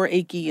sore,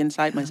 achy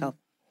inside myself.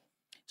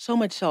 So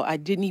much so I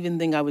didn't even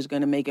think I was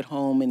going to make it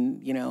home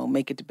and,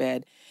 make it to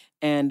bed.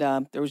 And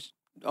there was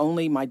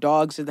only my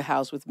dogs in the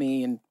house with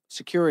me and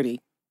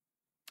security.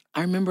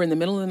 I remember in the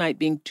middle of the night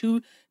being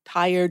too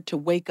tired to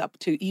wake up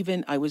to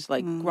even, I was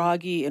like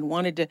groggy and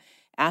wanted to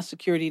ask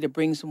security to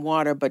bring some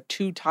water, but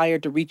too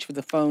tired to reach for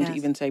the phone to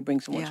even say, bring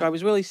some water. Yeah. So I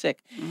was really sick.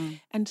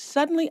 And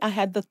suddenly I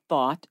had the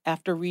thought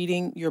after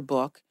reading your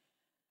book,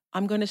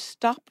 I'm going to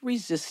stop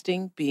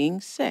resisting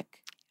being sick.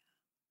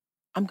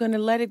 I'm going to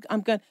let it,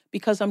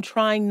 because I'm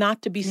trying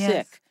not to be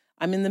sick.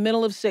 I'm in the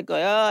middle of sick,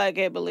 going, oh, I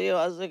can't believe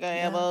how sick I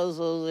am. I was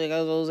so sick,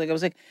 I was so sick, I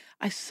was sick.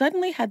 I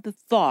suddenly had the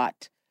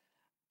thought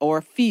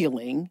or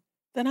feeling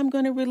that I'm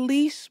going to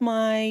release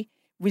my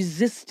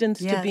resistance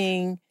to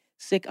being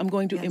sick. I'm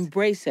going to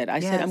embrace it. I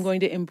said, I'm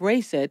going to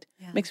embrace it.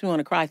 Makes me want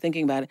to cry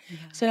thinking about it.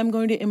 I said, I'm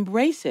going to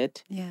embrace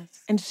it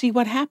and see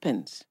what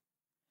happens.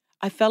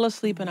 I fell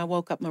asleep and I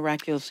woke up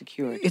miraculously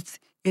cured.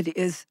 It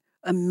is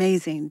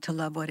amazing to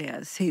love what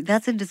is. See,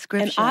 that's a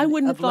description. And I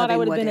wouldn't have of thought I loving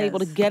would have what been able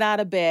to is. get out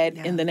of bed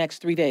in the next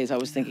 3 days. I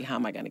was thinking, how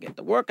am I going to get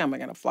to work? How am I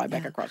going to fly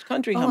back across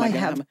country? How am I I going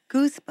have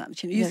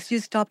goosebumps. You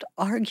stopped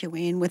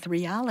arguing with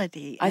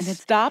reality. I And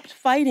stopped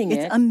fighting it.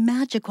 It's a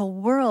magical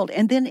world.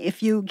 And then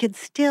if you get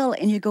still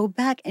and you go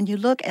back and you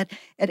look at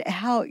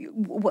how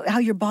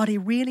your body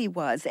really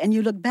was, and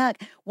you look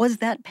back, was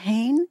that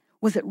pain?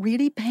 Was it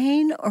really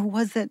pain, or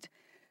was it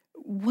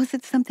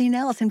something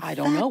else? In I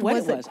don't know fact, what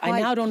it was. I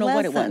now don't know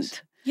what it was.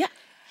 pleasant? Yeah.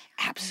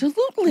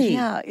 Absolutely.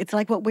 Yeah, it's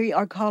like what we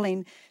are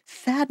calling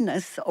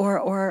sadness or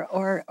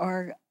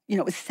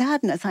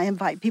sadness. I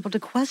invite people to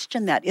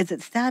question that. Is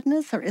it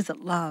sadness or is it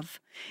love?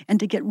 And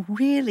to get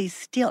really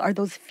still. Are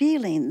those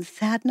feelings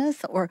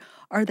sadness or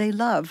are they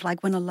love,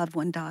 like when a loved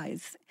one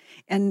dies?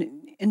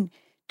 And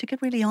to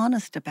get really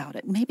honest about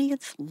it. Maybe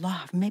it's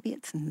love. Maybe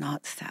it's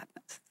not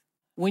sadness.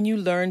 When you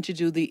learn to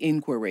do the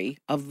inquiry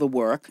of the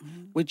work,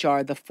 which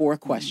are the 4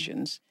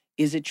 questions,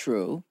 is it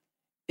true?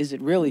 Is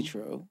it really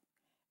true?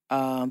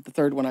 The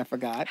third one I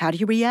forgot. How do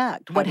you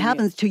react? What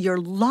happens to your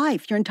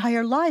life, your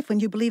entire life, when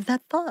you believe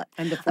that thought?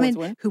 And the fourth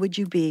one? Who would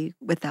you be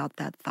without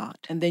that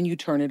thought? And then you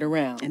turn it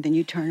around.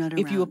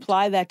 If you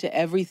apply that to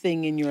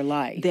everything in your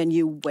life. Then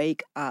you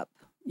wake up.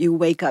 You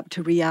wake up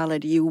to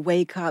reality. You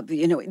wake up.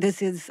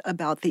 This is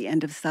about the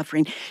end of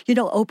suffering.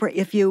 Oprah,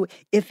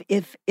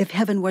 if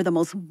heaven were the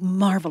most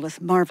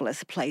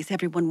marvelous place,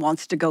 everyone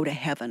wants to go to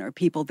heaven, or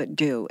people that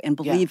do and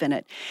believe in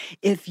it.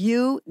 If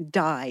you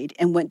died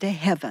and went to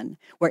heaven,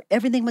 where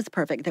everything was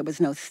perfect, there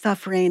was no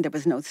suffering, there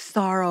was no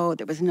sorrow,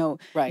 there was no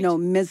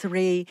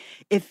misery.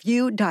 If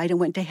you died and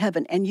went to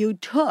heaven and you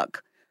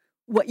took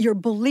what you're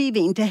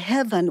believing to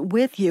heaven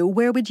with you,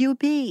 where would you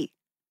be?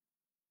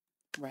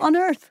 Right. On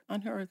earth.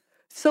 On earth.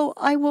 So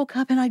I woke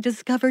up and I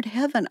discovered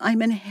heaven.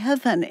 I'm in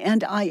heaven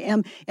and I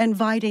am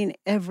inviting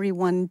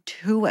everyone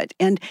to it.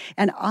 And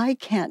I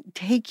can't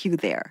take you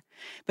there.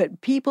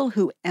 But people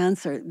who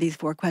answer these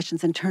 4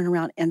 questions and turn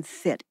around and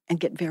sit and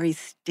get very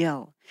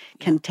still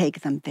can take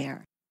them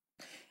there.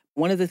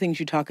 One of the things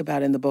you talk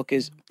about in the book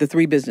is the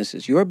 3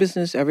 businesses: your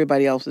business,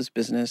 everybody else's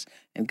business,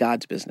 and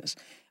God's business.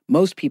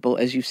 Most people,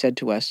 as you said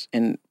to us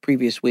in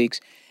previous weeks,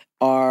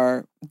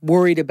 are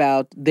worried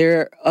about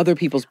their other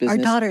people's business.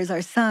 Our daughters,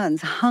 our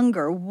sons,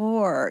 hunger,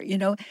 war,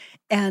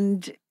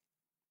 and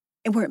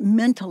we're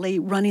mentally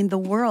running the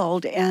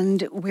world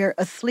and we're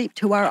asleep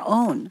to our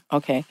own.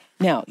 Okay.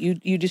 Now,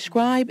 you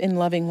describe in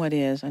Loving What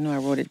Is, I know I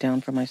wrote it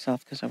down for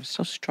myself because I was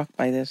so struck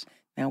by this.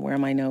 Now, where are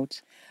my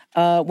notes?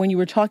 When you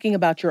were talking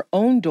about your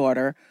own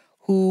daughter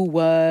who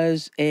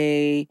was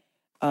an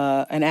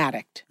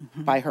addict,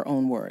 by her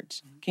own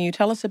words. Can you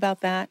tell us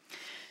about that?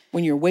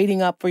 When you're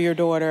waiting up for your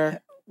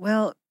daughter?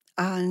 Well,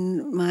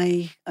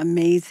 my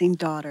amazing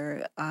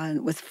daughter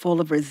was full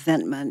of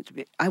resentment.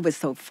 I was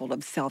so full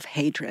of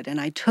self-hatred,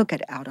 and I took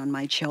it out on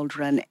my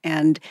children,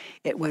 and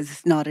it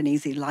was not an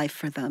easy life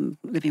for them,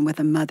 living with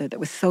a mother that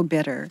was so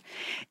bitter.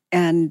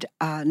 And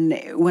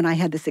when I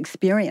had this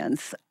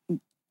experience,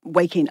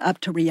 waking up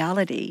to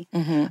reality,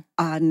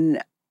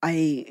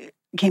 I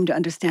came to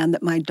understand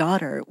that my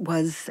daughter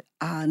was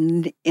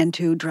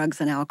into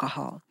drugs and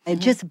alcohol. I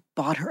just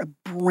bought her a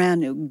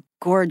brand new,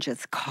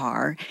 gorgeous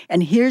car,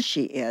 and here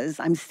she is.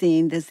 I'm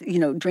seeing this,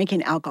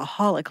 drinking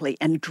alcoholically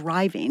and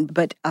driving,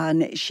 but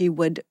she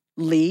would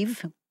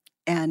leave,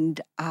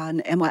 and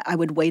I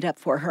would wait up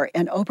for her.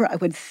 And Oprah, I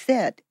would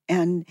sit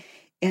in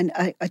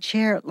a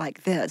chair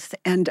like this,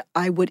 and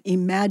I would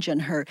imagine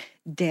her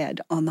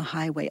dead on the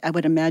highway. I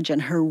would imagine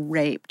her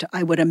raped.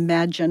 I would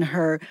imagine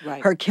her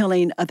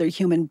killing other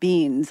human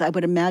beings. I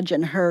would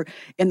imagine her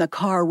in the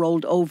car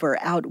rolled over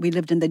out. We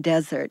lived in the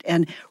desert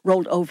and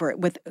rolled over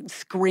with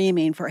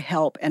screaming for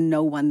help and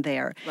no one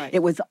there. Right.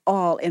 It was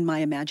all in my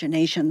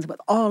imaginations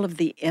with all of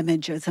the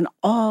images and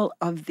all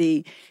of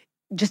the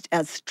just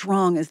as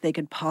strong as they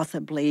could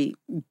possibly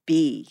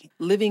be.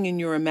 Living in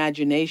your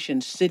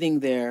imagination, sitting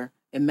there,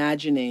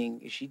 imagining,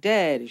 is she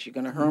dead? Is she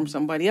going to harm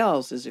somebody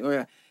else?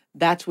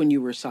 That's when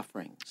you were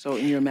suffering. So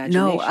in your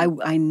imagination.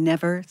 No, I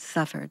never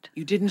suffered.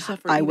 You didn't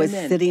suffer. I was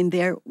sitting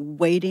there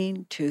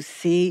waiting to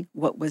see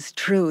what was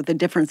true, the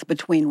difference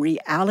between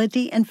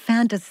reality and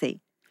fantasy.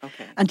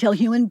 Okay. Until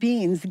human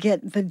beings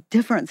get the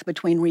difference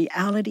between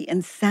reality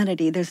and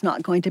sanity, there's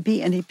not going to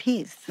be any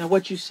peace. Now,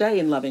 what you say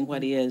in Loving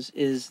What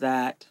is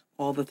that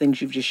all the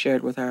things you've just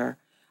shared with her,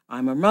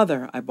 I'm her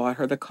mother, I bought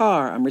her the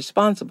car, I'm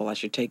responsible, I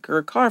should take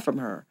her car from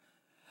her.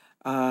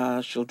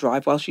 She'll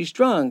drive while she's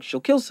drunk. She'll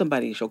kill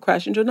somebody. She'll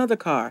crash into another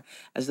car.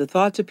 As the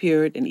thoughts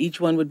appeared, and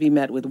each one would be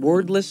met with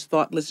wordless,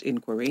 thoughtless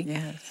inquiry.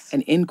 Yes.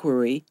 An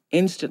inquiry,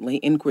 instantly,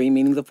 inquiry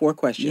meaning the 4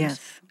 questions.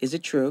 Yes. Is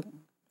it true?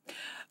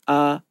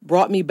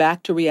 Brought me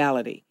back to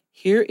reality.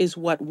 Here is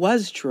what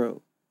was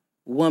true.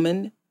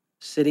 Woman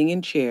sitting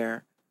in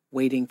chair,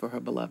 waiting for her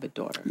beloved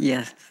daughter.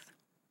 Yes.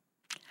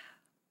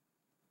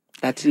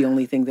 That's the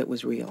only thing that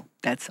was real.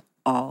 That's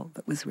all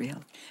that was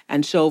real.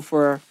 And so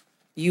for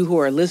you who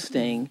are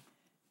listening,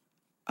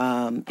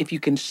 if you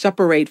can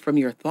separate from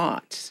your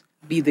thoughts,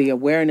 be the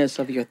awareness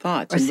of your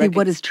thoughts. Or see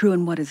what is true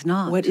and what is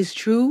not. What is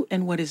true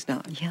and what is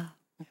not. Yeah.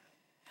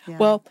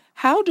 Well,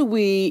 how do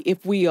we,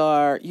 if we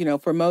are,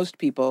 for most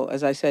people,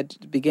 as I said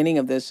at the beginning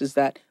of this, is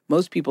that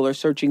most people are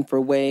searching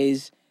for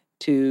ways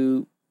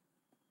to,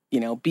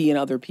 be in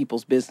other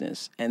people's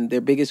business. And their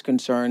biggest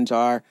concerns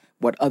are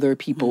what other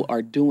people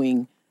are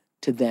doing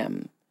to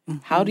them.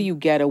 Mm-hmm. How do you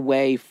get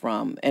away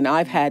from, and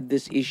I've had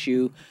this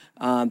issue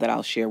that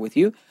I'll share with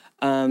you.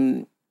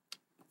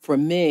 For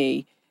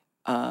me,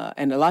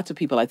 and lots of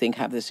people I think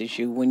have this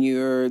issue, when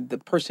you're the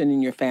person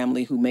in your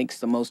family who makes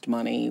the most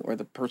money or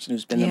the person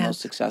who's been the most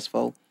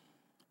successful,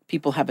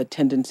 people have a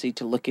tendency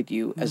to look at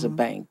you as a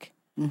bank.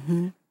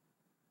 Mm-hmm.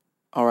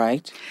 All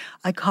right.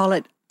 I call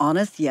it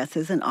honest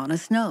yeses and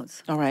honest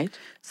nos. All right.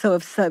 So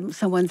if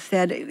someone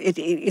said,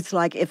 it's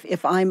like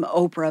if I'm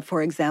Oprah,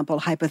 for example,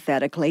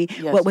 hypothetically,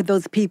 Yes. what would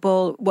those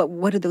people,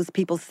 what did those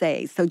people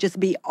say? So just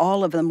be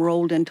all of them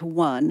rolled into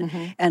one,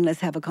 and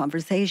let's have a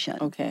conversation.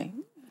 Okay.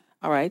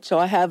 All right. So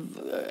I have,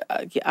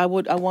 I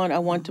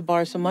want to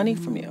borrow some money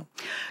from you.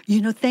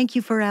 Thank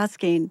you for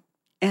asking.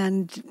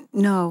 And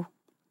no.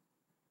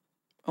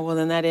 Oh, well,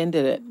 then that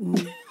ended it.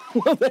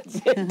 Well, that's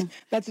it.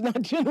 That's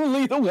not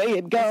generally the way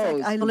it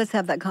goes. Let's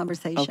have that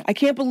conversation. Okay. I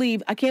can't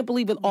believe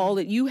with all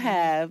that you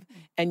have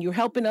and you're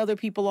helping other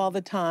people all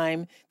the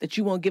time that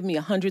you won't give me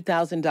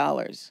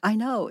 $100,000. I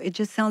know. It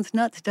just sounds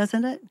nuts,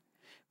 doesn't it?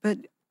 But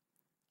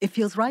it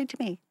feels right to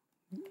me.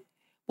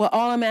 Well,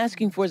 all I'm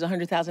asking for is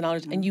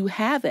 $100,000 and you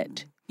have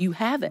it. You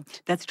have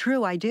it. That's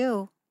true. I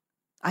do.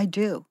 I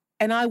do.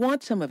 And I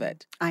want some of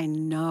it. I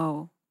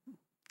know.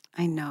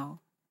 I know.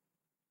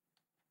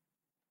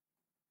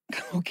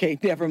 Okay,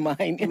 never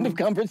mind. End of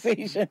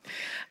conversation.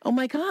 Oh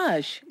my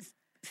gosh.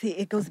 See,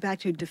 it goes back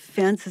to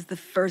defense is the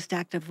first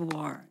act of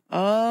war.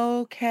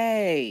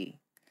 Okay.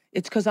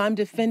 It's because I'm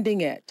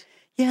defending it.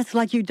 Yes,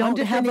 like you don't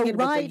have a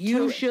right to.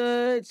 You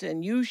shoulds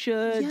and you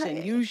shoulds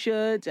and you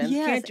shoulds and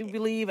can't you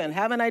believe and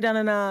haven't I done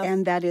enough?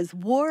 And that is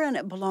war and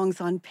it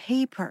belongs on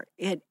paper.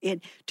 It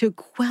to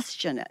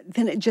question it,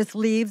 then it just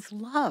leaves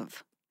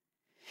love.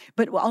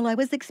 But all I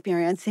was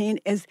experiencing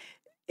is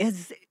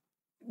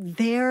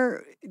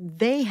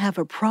they have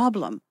a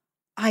problem.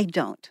 I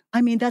don't.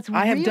 I mean, that's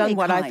really I have done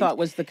what kind. I thought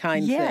was the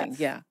kind thing.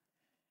 Yeah.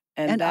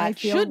 And that I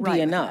feel should be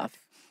enough.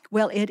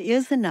 Well, it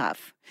is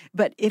enough.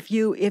 But if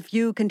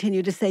you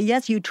continue to say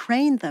yes, you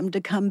train them to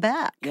come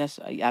back. Yes,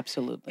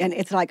 absolutely. And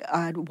it's like,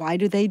 why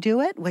do they do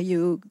it? Well,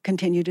 you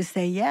continue to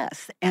say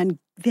yes. And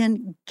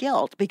then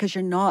guilt because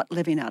you're not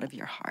living out of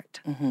your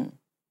heart. Mm-hmm.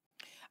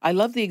 I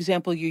love the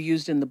example you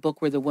used in the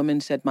book where the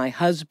woman said, my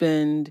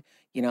husband,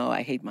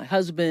 I hate my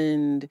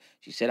husband.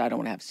 She said, I don't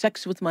want to have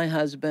sex with my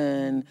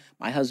husband.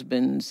 My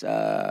husband's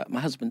a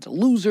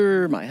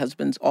loser. My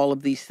husband's all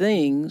of these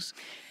things.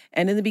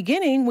 And in the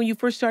beginning, when you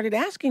first started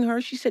asking her,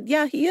 she said,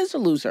 yeah, he is a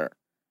loser.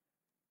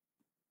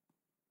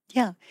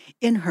 Yeah,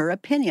 in her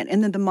opinion.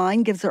 And then the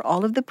mind gives her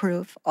all of the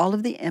proof, all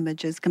of the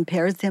images,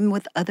 compares him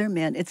with other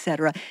men,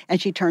 etc.,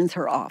 and she turns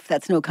her off.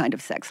 That's no kind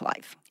of sex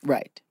life.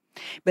 Right.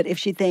 But if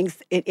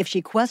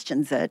she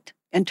questions it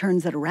and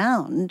turns it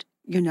around,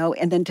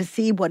 and then to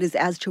see what is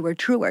as true or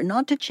truer,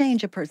 not to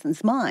change a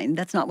person's mind,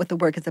 that's not what the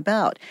work is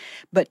about,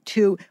 but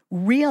to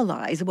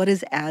realize what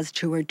is as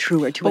true or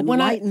truer, to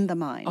enlighten the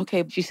mind.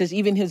 Okay, she says,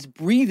 even his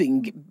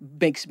breathing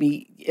makes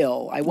me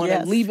ill. I want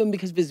to leave him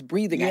because of his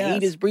breathing. Yes. I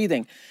hate his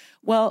breathing.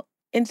 Well,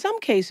 in some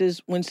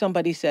cases, when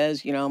somebody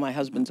says, my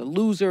husband's a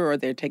loser or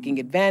they're taking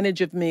advantage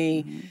of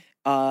me,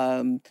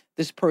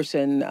 this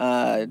person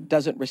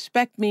doesn't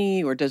respect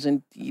me or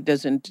doesn't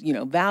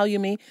value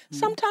me,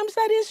 sometimes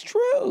that is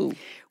true.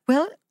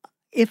 Well,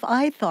 if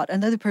I thought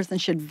another person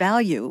should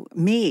value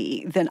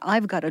me, then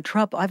I've got a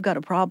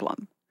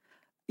problem.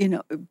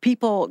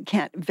 People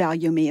can't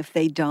value me if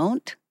they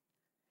don't.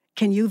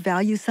 Can you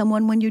value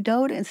someone when you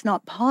don't? It's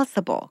not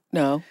possible.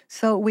 No.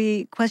 So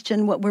we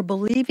question what we're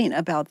believing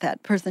about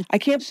that person. I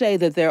can't say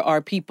that there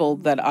are people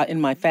that are in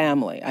my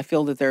family. I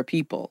feel that there are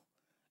people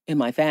in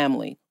my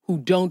family who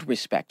don't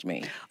respect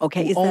me.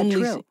 Okay, is that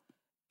true?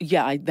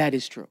 Yeah, that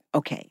is true.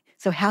 Okay.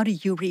 So how do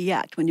you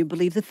react when you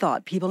believe the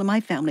thought, people in my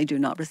family do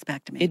not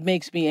respect me? It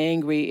makes me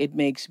angry. It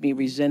makes me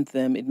resent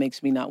them. It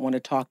makes me not want to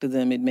talk to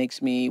them. It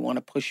makes me want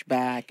to push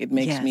back. It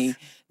makes me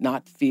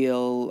not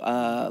feel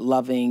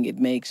loving. It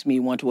makes me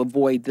want to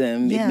avoid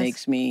them. Yes. It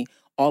makes me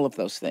all of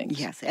those things.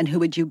 Yes. And who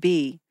would you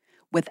be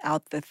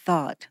without the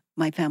thought,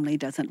 my family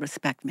doesn't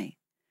respect me?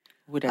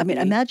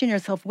 Imagine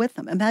yourself with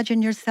them.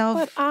 Imagine yourself.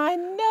 But I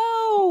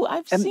know.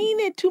 I've seen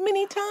it too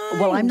many times.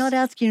 Well, I'm not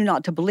asking you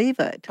not to believe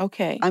it.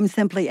 Okay. I'm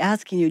simply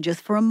asking you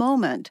just for a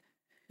moment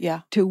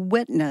to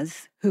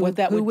witness who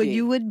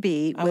you would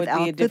be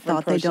without the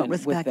thought they don't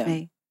respect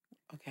me.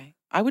 Okay.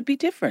 I would be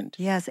different.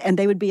 Yes, and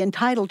they would be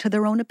entitled to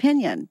their own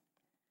opinion.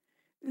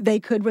 They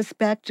could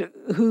respect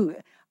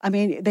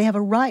they have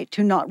a right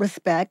to not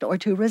respect or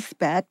to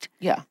respect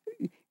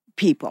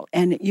people,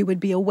 and you would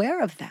be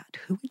aware of that.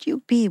 Who would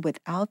you be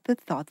without the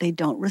thought they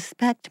don't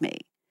respect me?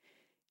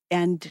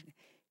 And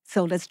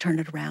so let's turn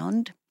it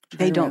around.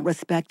 They don't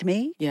respect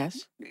me.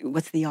 Yes.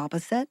 What's the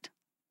opposite?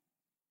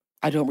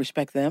 I don't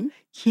respect them.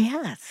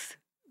 Yes.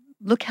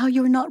 Look how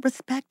you're not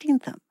respecting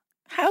them.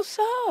 How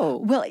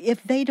so? Well,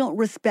 if they don't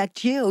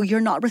respect you,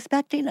 you're not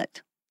respecting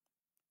it.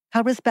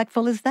 How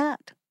respectful is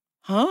that?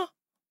 Huh?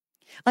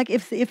 Like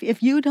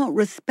if you don't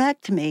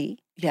respect me,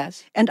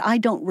 yes, and I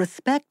don't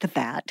respect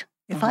that,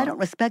 if I don't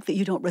respect that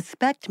you don't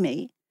respect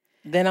me,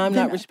 then I'm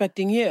not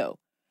respecting you.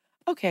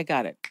 Okay, I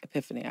got it.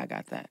 Epiphany, I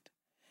got that.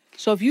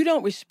 So if you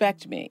don't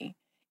respect me,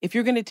 if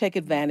you're going to take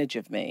advantage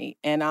of me,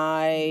 and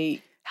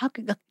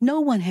no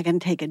one can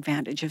take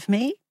advantage of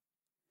me.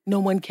 No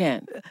one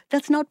can.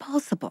 That's not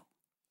possible.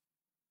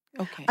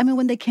 Okay.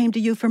 When they came to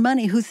you for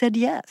money, who said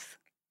yes?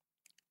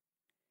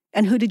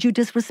 And who did you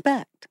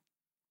disrespect?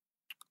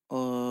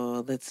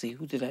 Let's see.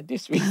 Who did I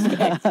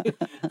disrespect?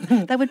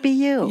 That would be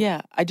you.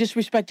 Yeah. I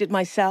disrespected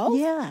myself?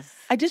 Yes.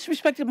 I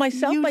disrespected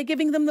myself by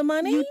giving them the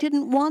money? You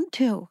didn't want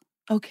to.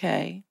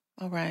 Okay.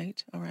 All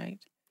right. All right.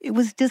 It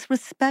was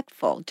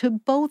disrespectful to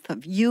both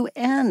of you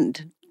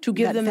and To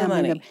give that them the family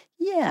money? member.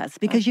 Yes,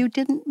 because you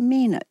didn't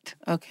mean it.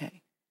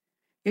 Okay.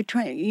 You're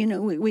trying,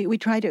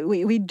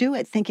 we do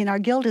it thinking our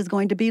guilt is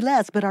going to be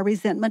less, but our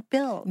resentment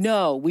builds.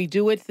 No, we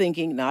do it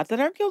thinking, not that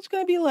our guilt's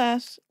going to be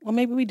less. Well,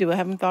 maybe we do. I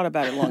haven't thought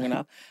about it long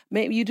enough.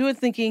 Maybe you do it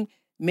thinking,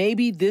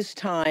 maybe this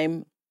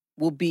time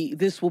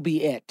this will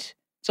be it.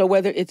 So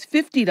whether it's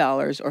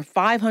 $50 or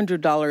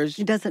 $500,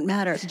 It doesn't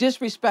matter. it's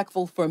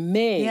disrespectful for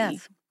me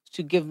Yes.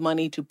 to give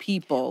money to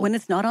people When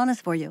it's not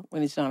honest for you.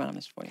 when it's not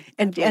honest for you.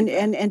 And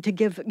to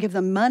give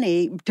them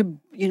money to,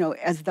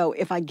 as though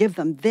if I give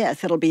them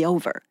this, it'll be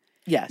over.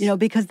 Yes.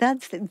 Because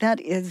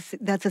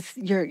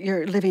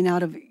you're living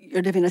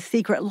a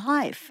secret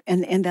life,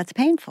 and that's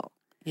painful.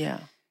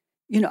 Yeah.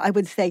 I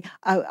would say,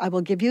 I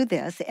will give you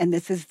this, and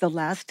this is the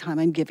last time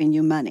I'm giving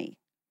you money.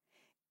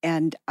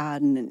 And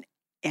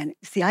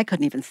see, I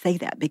couldn't even say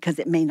that because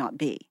it may not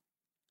be.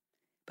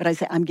 But I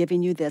say, I'm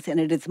giving you this, and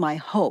it is my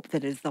hope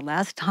that it is the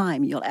last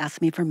time you'll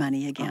ask me for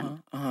money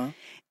again.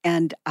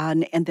 And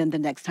then the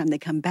next time they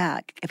come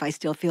back, if I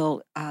still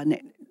feel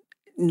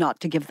not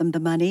to give them the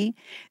money,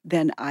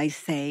 then I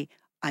say,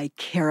 I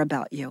care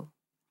about you.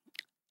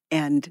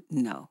 And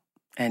no.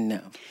 And no.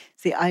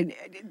 See,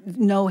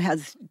 no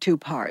has two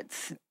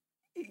parts.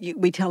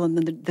 We tell them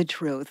the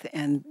truth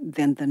and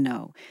then the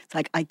no. It's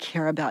like, I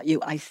care about you.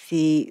 I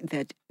see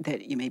that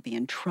you may be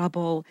in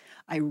trouble.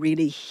 I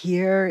really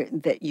hear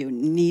that you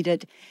need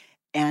it.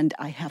 And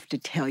I have to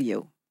tell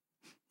you,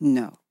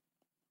 no.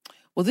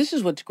 Well, this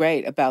is what's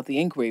great about the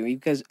inquiry,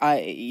 because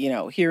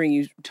hearing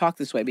you talk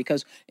this way,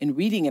 because in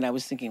reading it, I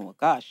was thinking, well,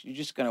 gosh, you're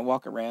just going to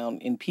walk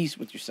around in peace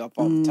with yourself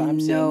all the time,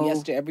 saying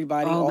yes to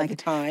everybody all the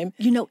time.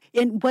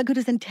 And what good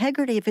is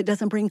integrity if it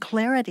doesn't bring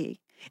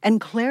clarity?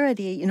 And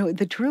clarity,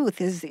 the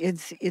truth is,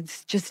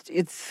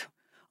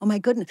 oh my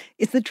goodness,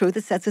 it's the truth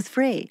that sets us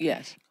free.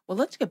 Yes. Well,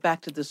 let's get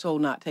back to this whole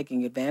not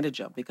taking advantage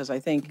of, because I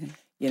think,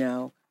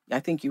 I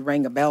think you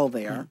rang a bell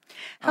there.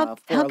 How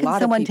can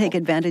someone take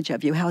advantage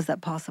of you? How is that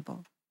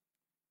possible?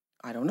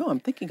 I don't know. I'm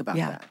thinking about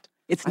that.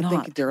 I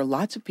think there are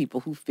lots of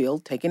people who feel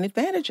taken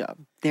advantage of.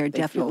 There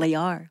definitely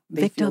are.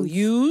 They feel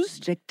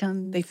used.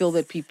 Victims. They feel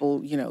that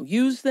people,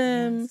 use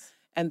them. Yes.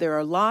 And there are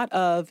a lot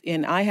of,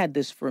 and I had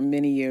this for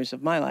many years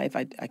of my life,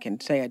 I can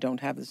say I don't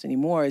have this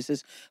anymore, is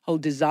this whole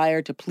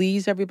desire to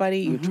please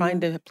everybody. You're trying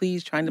to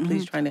please, trying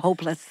to.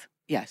 Hopeless.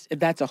 Yes,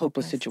 that's a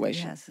hopeless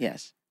situation.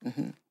 Yes.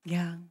 Mm-hmm.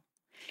 Yeah.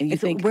 And you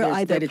think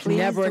that it's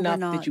never enough,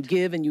 that you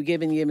give and you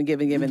give and you give and give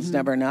and give, and it's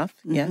never enough.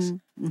 Yes.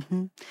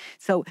 Mm-hmm.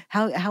 So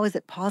how is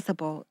it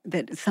possible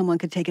that someone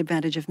could take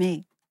advantage of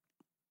me?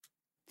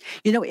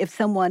 If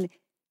someone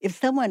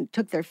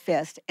took their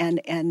fist and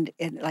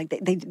like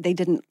they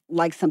didn't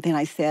like something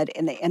I said,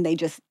 and they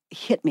just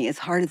hit me as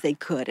hard as they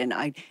could, and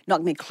I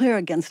knocked me clear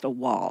against a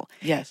wall.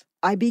 Yes.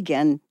 I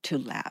began to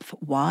laugh.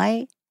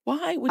 Why?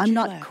 Why would you I'm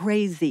not laugh?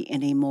 crazy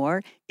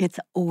anymore. It's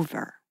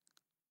over.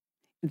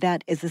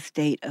 That is a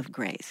state of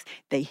grace.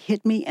 They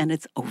hit me and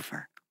it's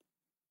over.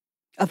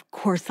 Of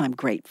course I'm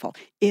grateful.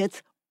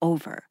 It's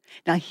over.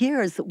 Now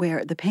here's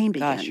where the pain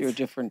begins. Gosh, you're a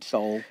different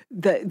soul.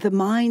 The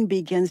mind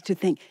begins to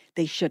think,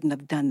 they shouldn't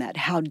have done that.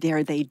 How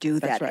dare they do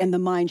that? That's right. And the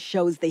mind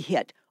shows the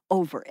hit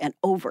over and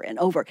over and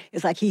over.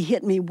 It's like he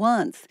hit me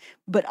once,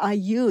 but I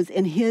use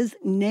in his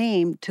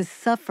name to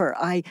suffer.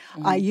 I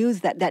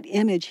use that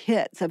image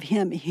hits of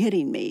him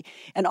hitting me,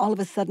 and all of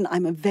a sudden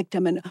I'm a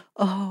victim, and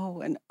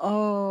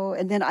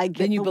then I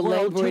get you the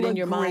world belabor to it in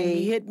your mind.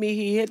 He hit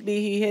me.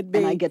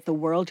 And I get the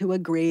world to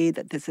agree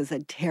that this is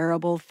a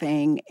terrible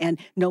thing, and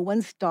no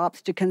one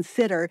stops to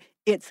consider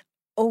it's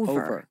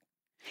over.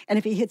 And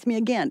if he hits me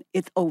again,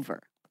 it's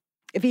over.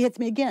 If he hits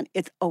me again,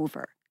 it's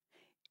over.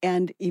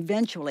 And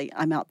eventually,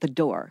 I'm out the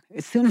door.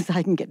 As soon as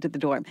I can get to the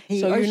door.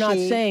 So you're not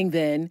saying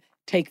then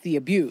take the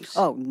abuse?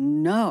 Oh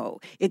no!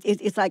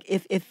 It's like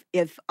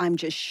if I'm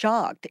just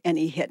shocked and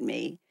he hit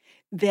me,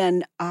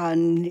 then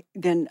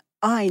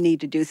I need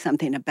to do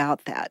something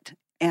about that.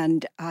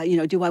 And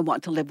do I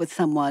want to live with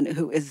someone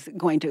who is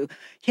going to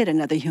hit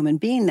another human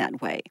being that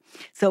way?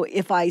 So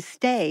if I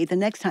stay, the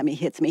next time he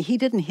hits me, he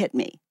didn't hit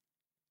me.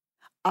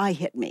 I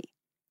hit me.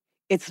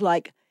 It's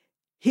like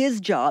his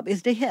job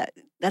is to hit.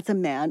 That's a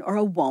man or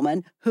a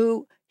woman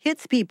who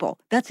hits people.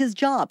 That's his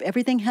job.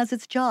 Everything has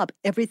its job.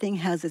 Everything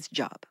has its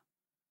job.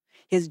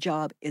 His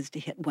job is to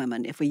hit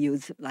women, if we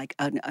use like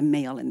a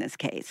male in this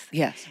case.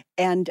 Yes.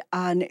 And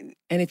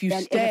if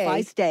if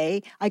I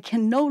stay, I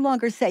can no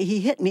longer say he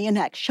hit me and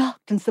act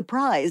shocked and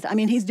surprised. I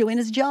mean, he's doing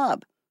his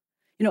job.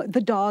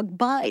 The dog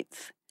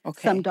bites.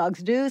 Okay. Some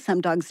dogs do, some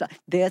dogs don't.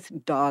 This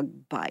dog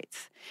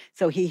bites.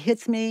 So he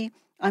hits me.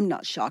 I'm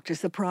not shocked or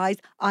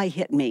surprised. I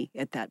hit me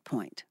at that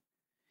point.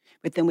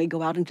 But then we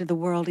go out into the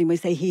world and we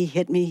say, he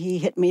hit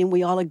me, and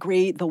we all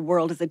agree the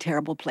world is a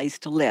terrible place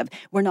to live.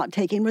 We're not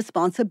taking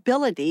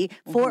responsibility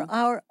for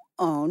our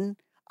own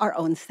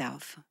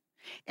self.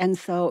 And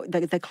so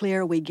the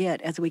clearer we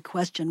get as we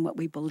question what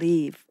we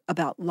believe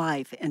about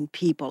life and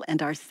people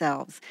and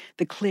ourselves,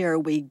 the clearer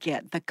we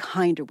get, the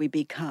kinder we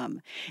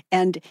become.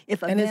 And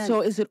if a And man,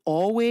 so is it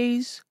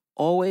always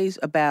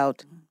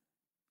about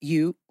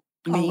you,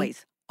 me?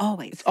 always.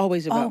 It's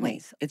always about me.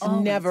 Always, It's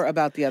always. never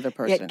about the other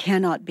person. It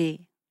cannot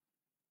be.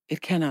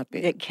 It cannot be.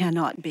 It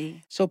cannot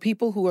be. So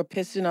people who are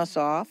pissing us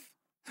off,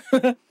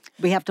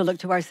 We have to look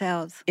to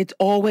ourselves. it's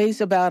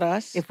always about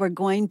us. If we're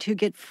going to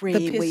get free,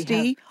 The we have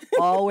pisty.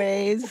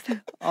 always.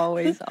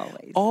 Always.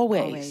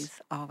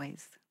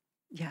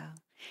 Yeah.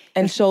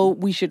 And so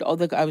we should,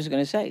 I was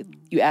going to say,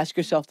 you ask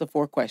yourself the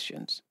 4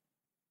 questions.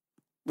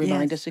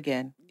 Remind Yes. us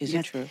again, is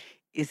Yes. it true?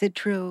 Is it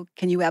true?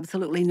 Can you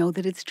absolutely know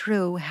that it's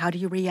true? How do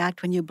you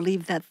react when you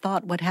believe that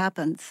thought? What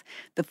happens?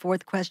 The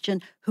 4th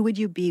question, who would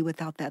you be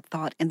without that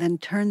thought? And then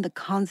turn the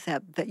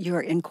concept that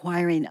you're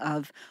inquiring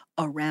of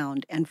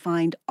around and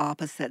find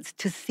opposites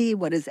to see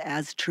what is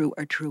as true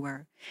or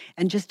truer.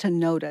 And just to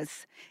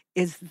notice,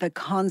 is the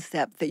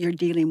concept that you're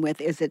dealing with,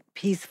 is it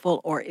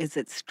peaceful or is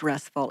it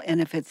stressful?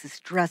 And if it's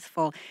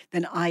stressful,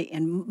 then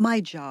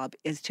my job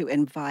is to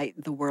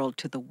invite the world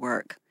to the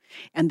work.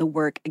 And the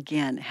work,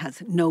 again,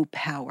 has no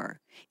power.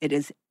 It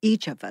is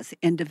each of us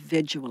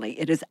individually.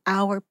 It is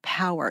our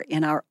power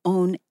in our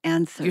own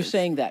answers. You're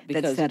saying that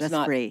because set it's us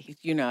not, free.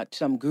 you're not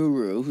some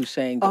guru who's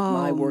saying that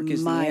my work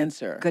is the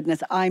answer.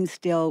 Goodness, I'm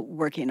still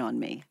working on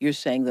me. You're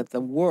saying that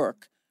the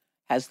work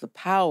has the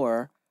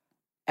power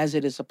as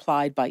it is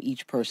applied by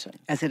each person.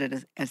 As it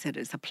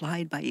is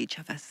applied by each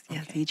of us.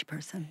 Yes, Okay. each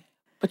person.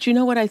 But you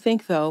know what I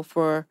think, though,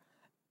 for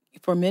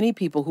many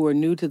people who are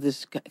new to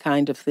this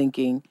kind of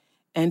thinking,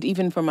 and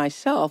even for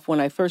myself, when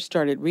I first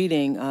started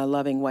reading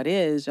Loving What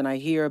Is, and I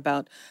hear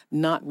about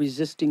not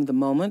resisting the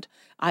moment,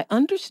 I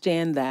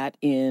understand that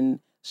in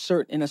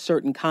a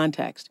certain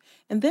context.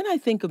 And then I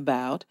think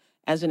about,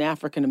 as an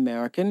African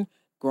American,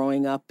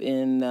 growing up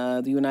in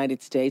the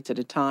United States at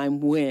a time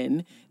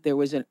when there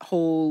was a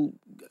whole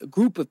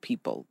group of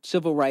people,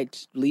 civil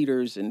rights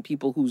leaders and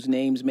people whose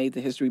names made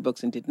the history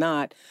books and did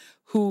not,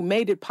 who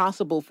made it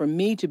possible for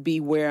me to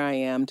be where I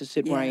am, to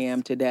sit where I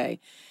am today.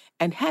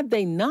 And had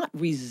they not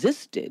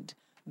resisted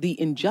the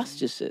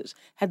injustices,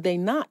 had they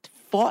not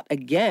fought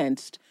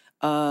against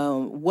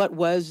what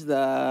was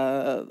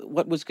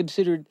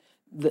considered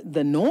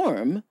the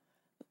norm,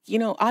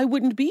 I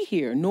wouldn't be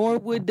here, nor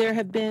would there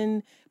have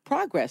been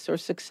progress or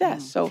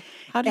success. So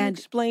how do you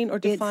explain or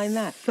define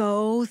that? It's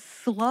so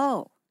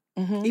slow.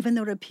 Mhm. Even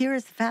though it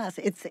appears fast,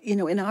 it's,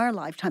 in our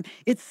lifetime,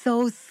 it's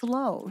so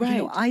slow.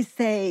 Right. I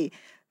say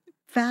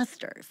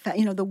faster.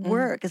 The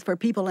work is for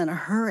people in a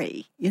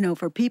hurry,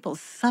 for people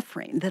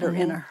suffering that are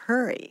in a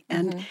hurry.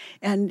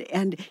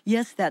 And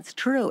yes, that's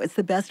true. It's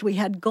the best we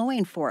had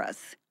going for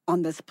us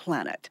on this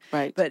planet.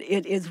 Right. But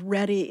it is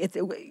ready.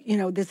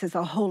 This is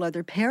a whole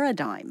other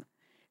paradigm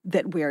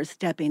that we're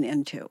stepping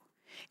into.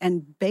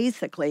 And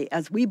basically,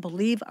 as we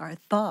believe our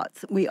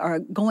thoughts, we are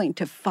going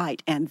to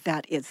fight, and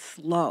that is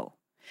slow.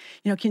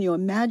 Can you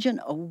imagine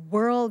a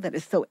world that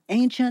is so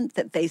ancient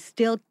that they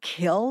still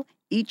kill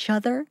each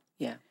other?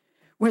 Yeah.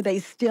 Where they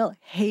still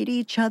hate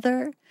each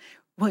other?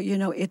 Well,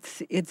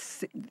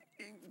 it's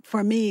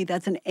for me,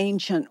 that's an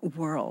ancient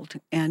world,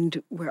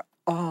 and we're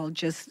all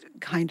just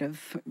kind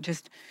of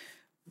just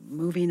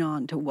moving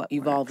on to what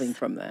Evolving works.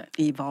 from that.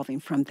 Evolving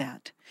from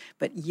that.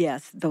 But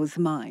yes, those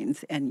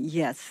minds, and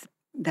yes,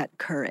 that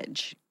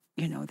courage,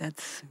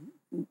 that's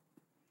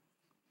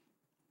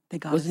they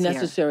got Was us here.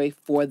 necessary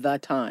for the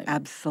time.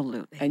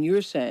 Absolutely. And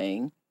you're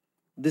saying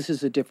this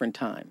is a different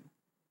time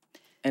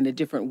and a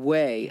different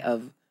way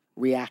of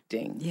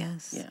reacting.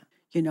 Yes. Yeah.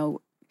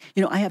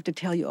 I have to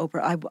tell you,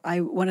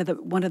 Oprah,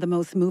 one of the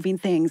most moving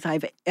things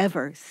I've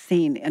ever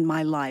seen in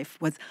my life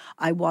was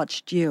I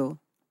watched you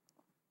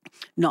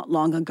not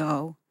long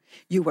ago.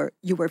 You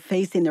were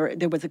facing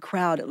there was a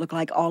crowd, it looked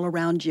like all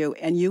around you,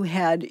 and you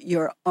had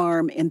your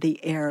arm in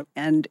the air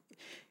and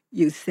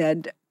you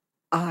said,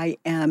 "I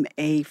am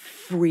a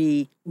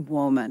free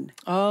woman."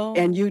 Oh.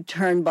 And you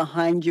turned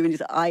behind you and you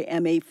said, "I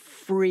am a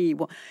free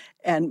woman."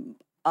 And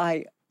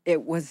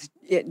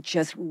it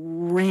just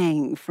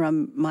rang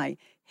from my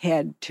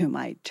head to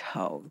my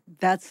toe.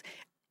 That's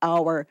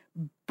our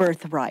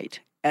birthright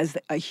as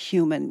a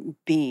human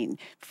being,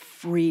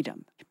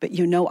 freedom. But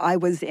I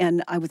was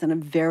in a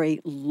very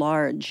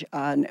large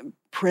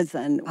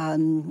prison.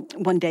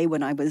 One day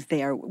when I was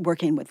there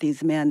working with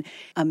these men,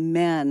 a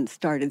man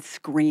started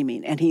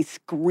screaming, and he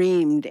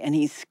screamed, and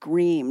he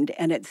screamed,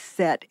 and it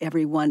set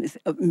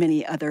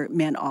many other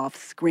men off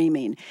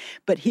screaming.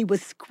 But he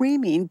was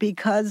screaming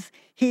because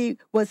he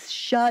was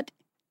shut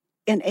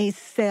in a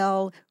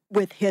cell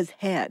with his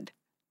head.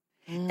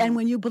 And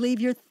when you believe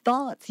your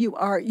thoughts, you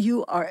are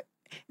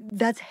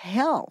that's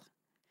hell.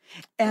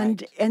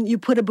 And you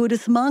put a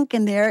Buddhist monk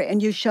in there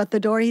and you shut the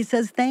door, he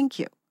says, "Thank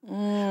you."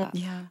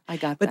 Yeah. I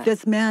got that. But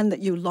this man that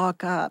you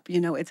lock up,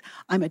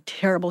 I'm a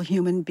terrible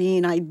human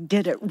being. I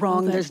did it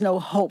wrong. There's no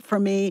hope for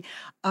me.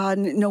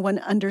 No one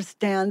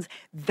understands.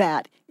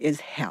 That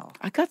is hell.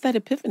 I got that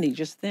epiphany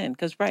just then,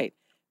 because, right,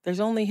 There's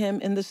only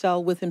him in the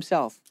cell with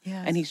himself.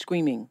 Yes. And he's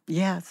screaming.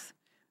 Yes.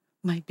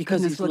 My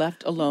Because goodness, he's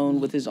left alone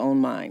with his own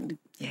mind.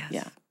 Yes.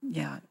 Yeah.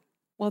 Yeah.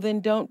 Well,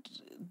 then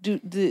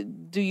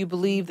do you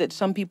believe that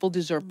some people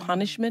deserve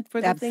punishment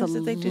for the things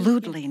that they do?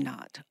 Absolutely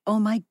not. Oh,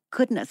 my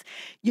goodness.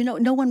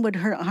 No one would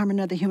harm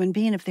another human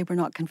being if they were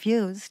not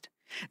confused.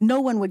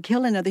 No one would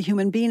kill another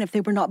human being if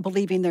they were not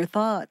believing their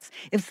thoughts.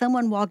 If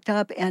someone walked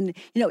up and,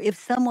 if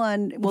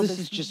someone... Well, this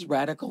is just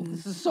radical.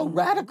 This is so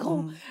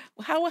radical.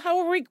 What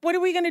are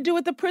we going to do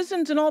with the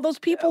prisons and all those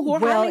people who are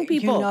harming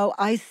people?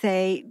 I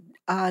say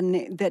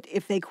that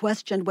if they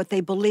questioned what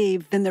they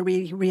believe, then they're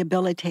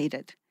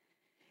rehabilitated.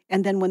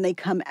 And then when they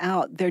come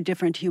out, they're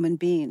different human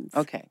beings.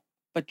 Okay.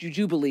 But you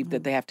do believe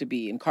that they have to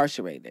be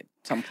incarcerated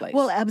someplace?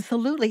 Well,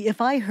 absolutely.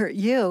 If I hurt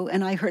you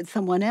and I hurt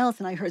someone else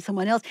and I hurt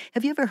someone else,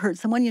 have you ever hurt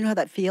someone? You know how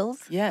that feels?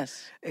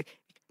 Yes.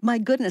 My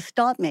goodness,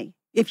 stop me.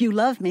 If you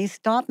love me,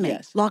 stop me.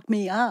 Yes. Lock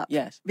me up.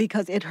 Yes.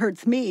 Because it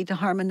hurts me to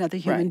harm another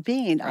human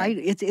being. Right.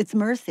 It's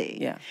mercy.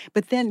 Yeah.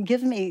 But then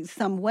give me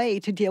some way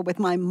to deal with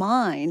my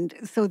mind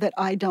so that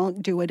I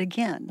don't do it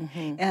again.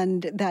 Mm-hmm.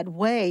 And that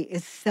way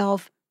is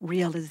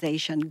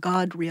self-realization,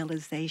 God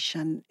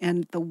realization,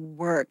 and the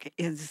work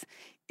is...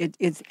 It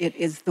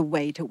is the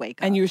way to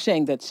wake up. And you're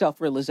saying that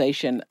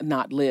self-realization,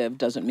 not lived,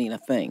 doesn't mean a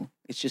thing.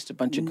 It's just a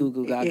bunch of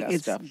goo-goo gaga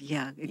stuff.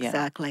 Yeah,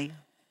 exactly. Yeah.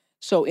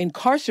 So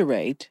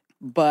incarcerate,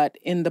 but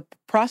in the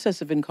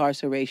process of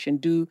incarceration,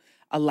 do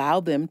allow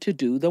them to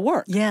do the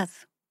work.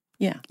 Yes.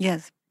 Yeah.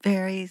 Yes.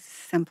 Very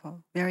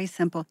simple. Very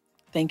simple.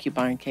 Thank you,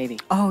 Byron Katie.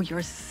 Oh,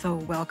 you're so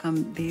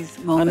welcome. These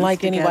moments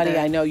Unlike together. anybody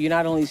I know, you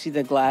not only see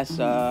the glass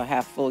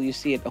half full, you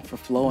see it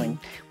overflowing.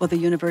 Well, the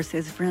universe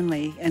is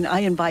friendly, and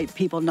I invite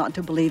people not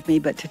to believe me,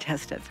 but to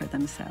test it for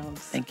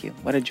themselves. Thank you.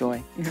 What a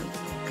joy. You're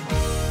welcome.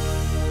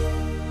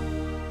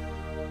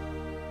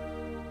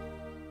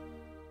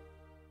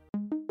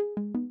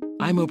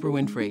 I'm Oprah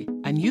Winfrey,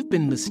 and you've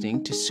been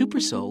listening to Super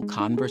Soul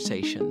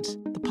Conversations,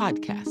 the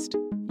podcast.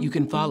 You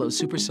can follow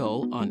Super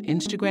Soul on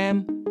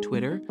Instagram,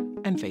 Twitter,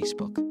 and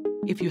Facebook.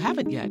 If you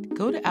haven't yet,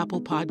 go to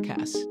Apple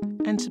Podcasts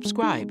and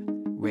subscribe,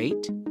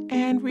 rate,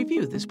 and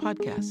review this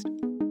podcast.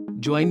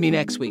 Join me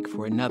next week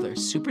for another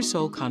Super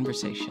Soul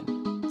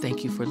Conversation.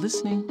 Thank you for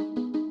listening.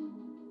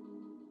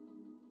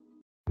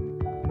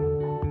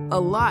 A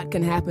lot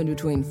can happen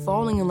between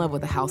falling in love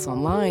with a house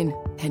online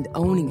and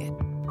owning it,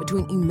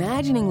 between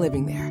imagining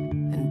living there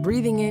and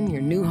breathing in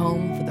your new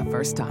home for the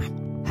first time.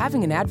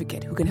 Having an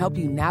advocate who can help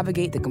you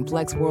navigate the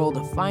complex world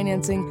of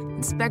financing,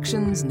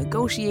 inspections,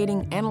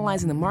 negotiating,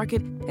 analyzing the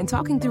market, and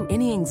talking through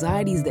any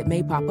anxieties that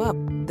may pop up,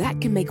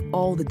 that can make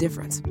all the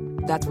difference.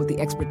 That's what the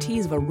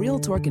expertise of a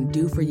Realtor can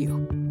do for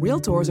you.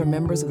 Realtors are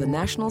members of the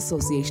National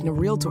Association of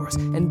Realtors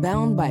and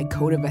bound by a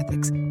code of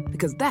ethics,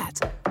 because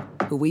that's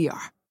who we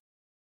are.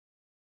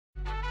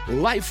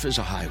 Life is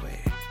a highway,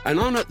 and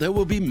on it there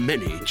will be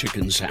many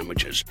chicken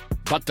sandwiches.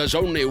 But there's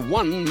only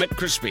one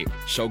McCrispy.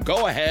 So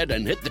go ahead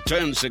and hit the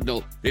turn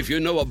signal if you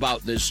know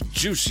about this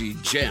juicy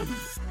gem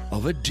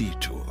of a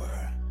detour.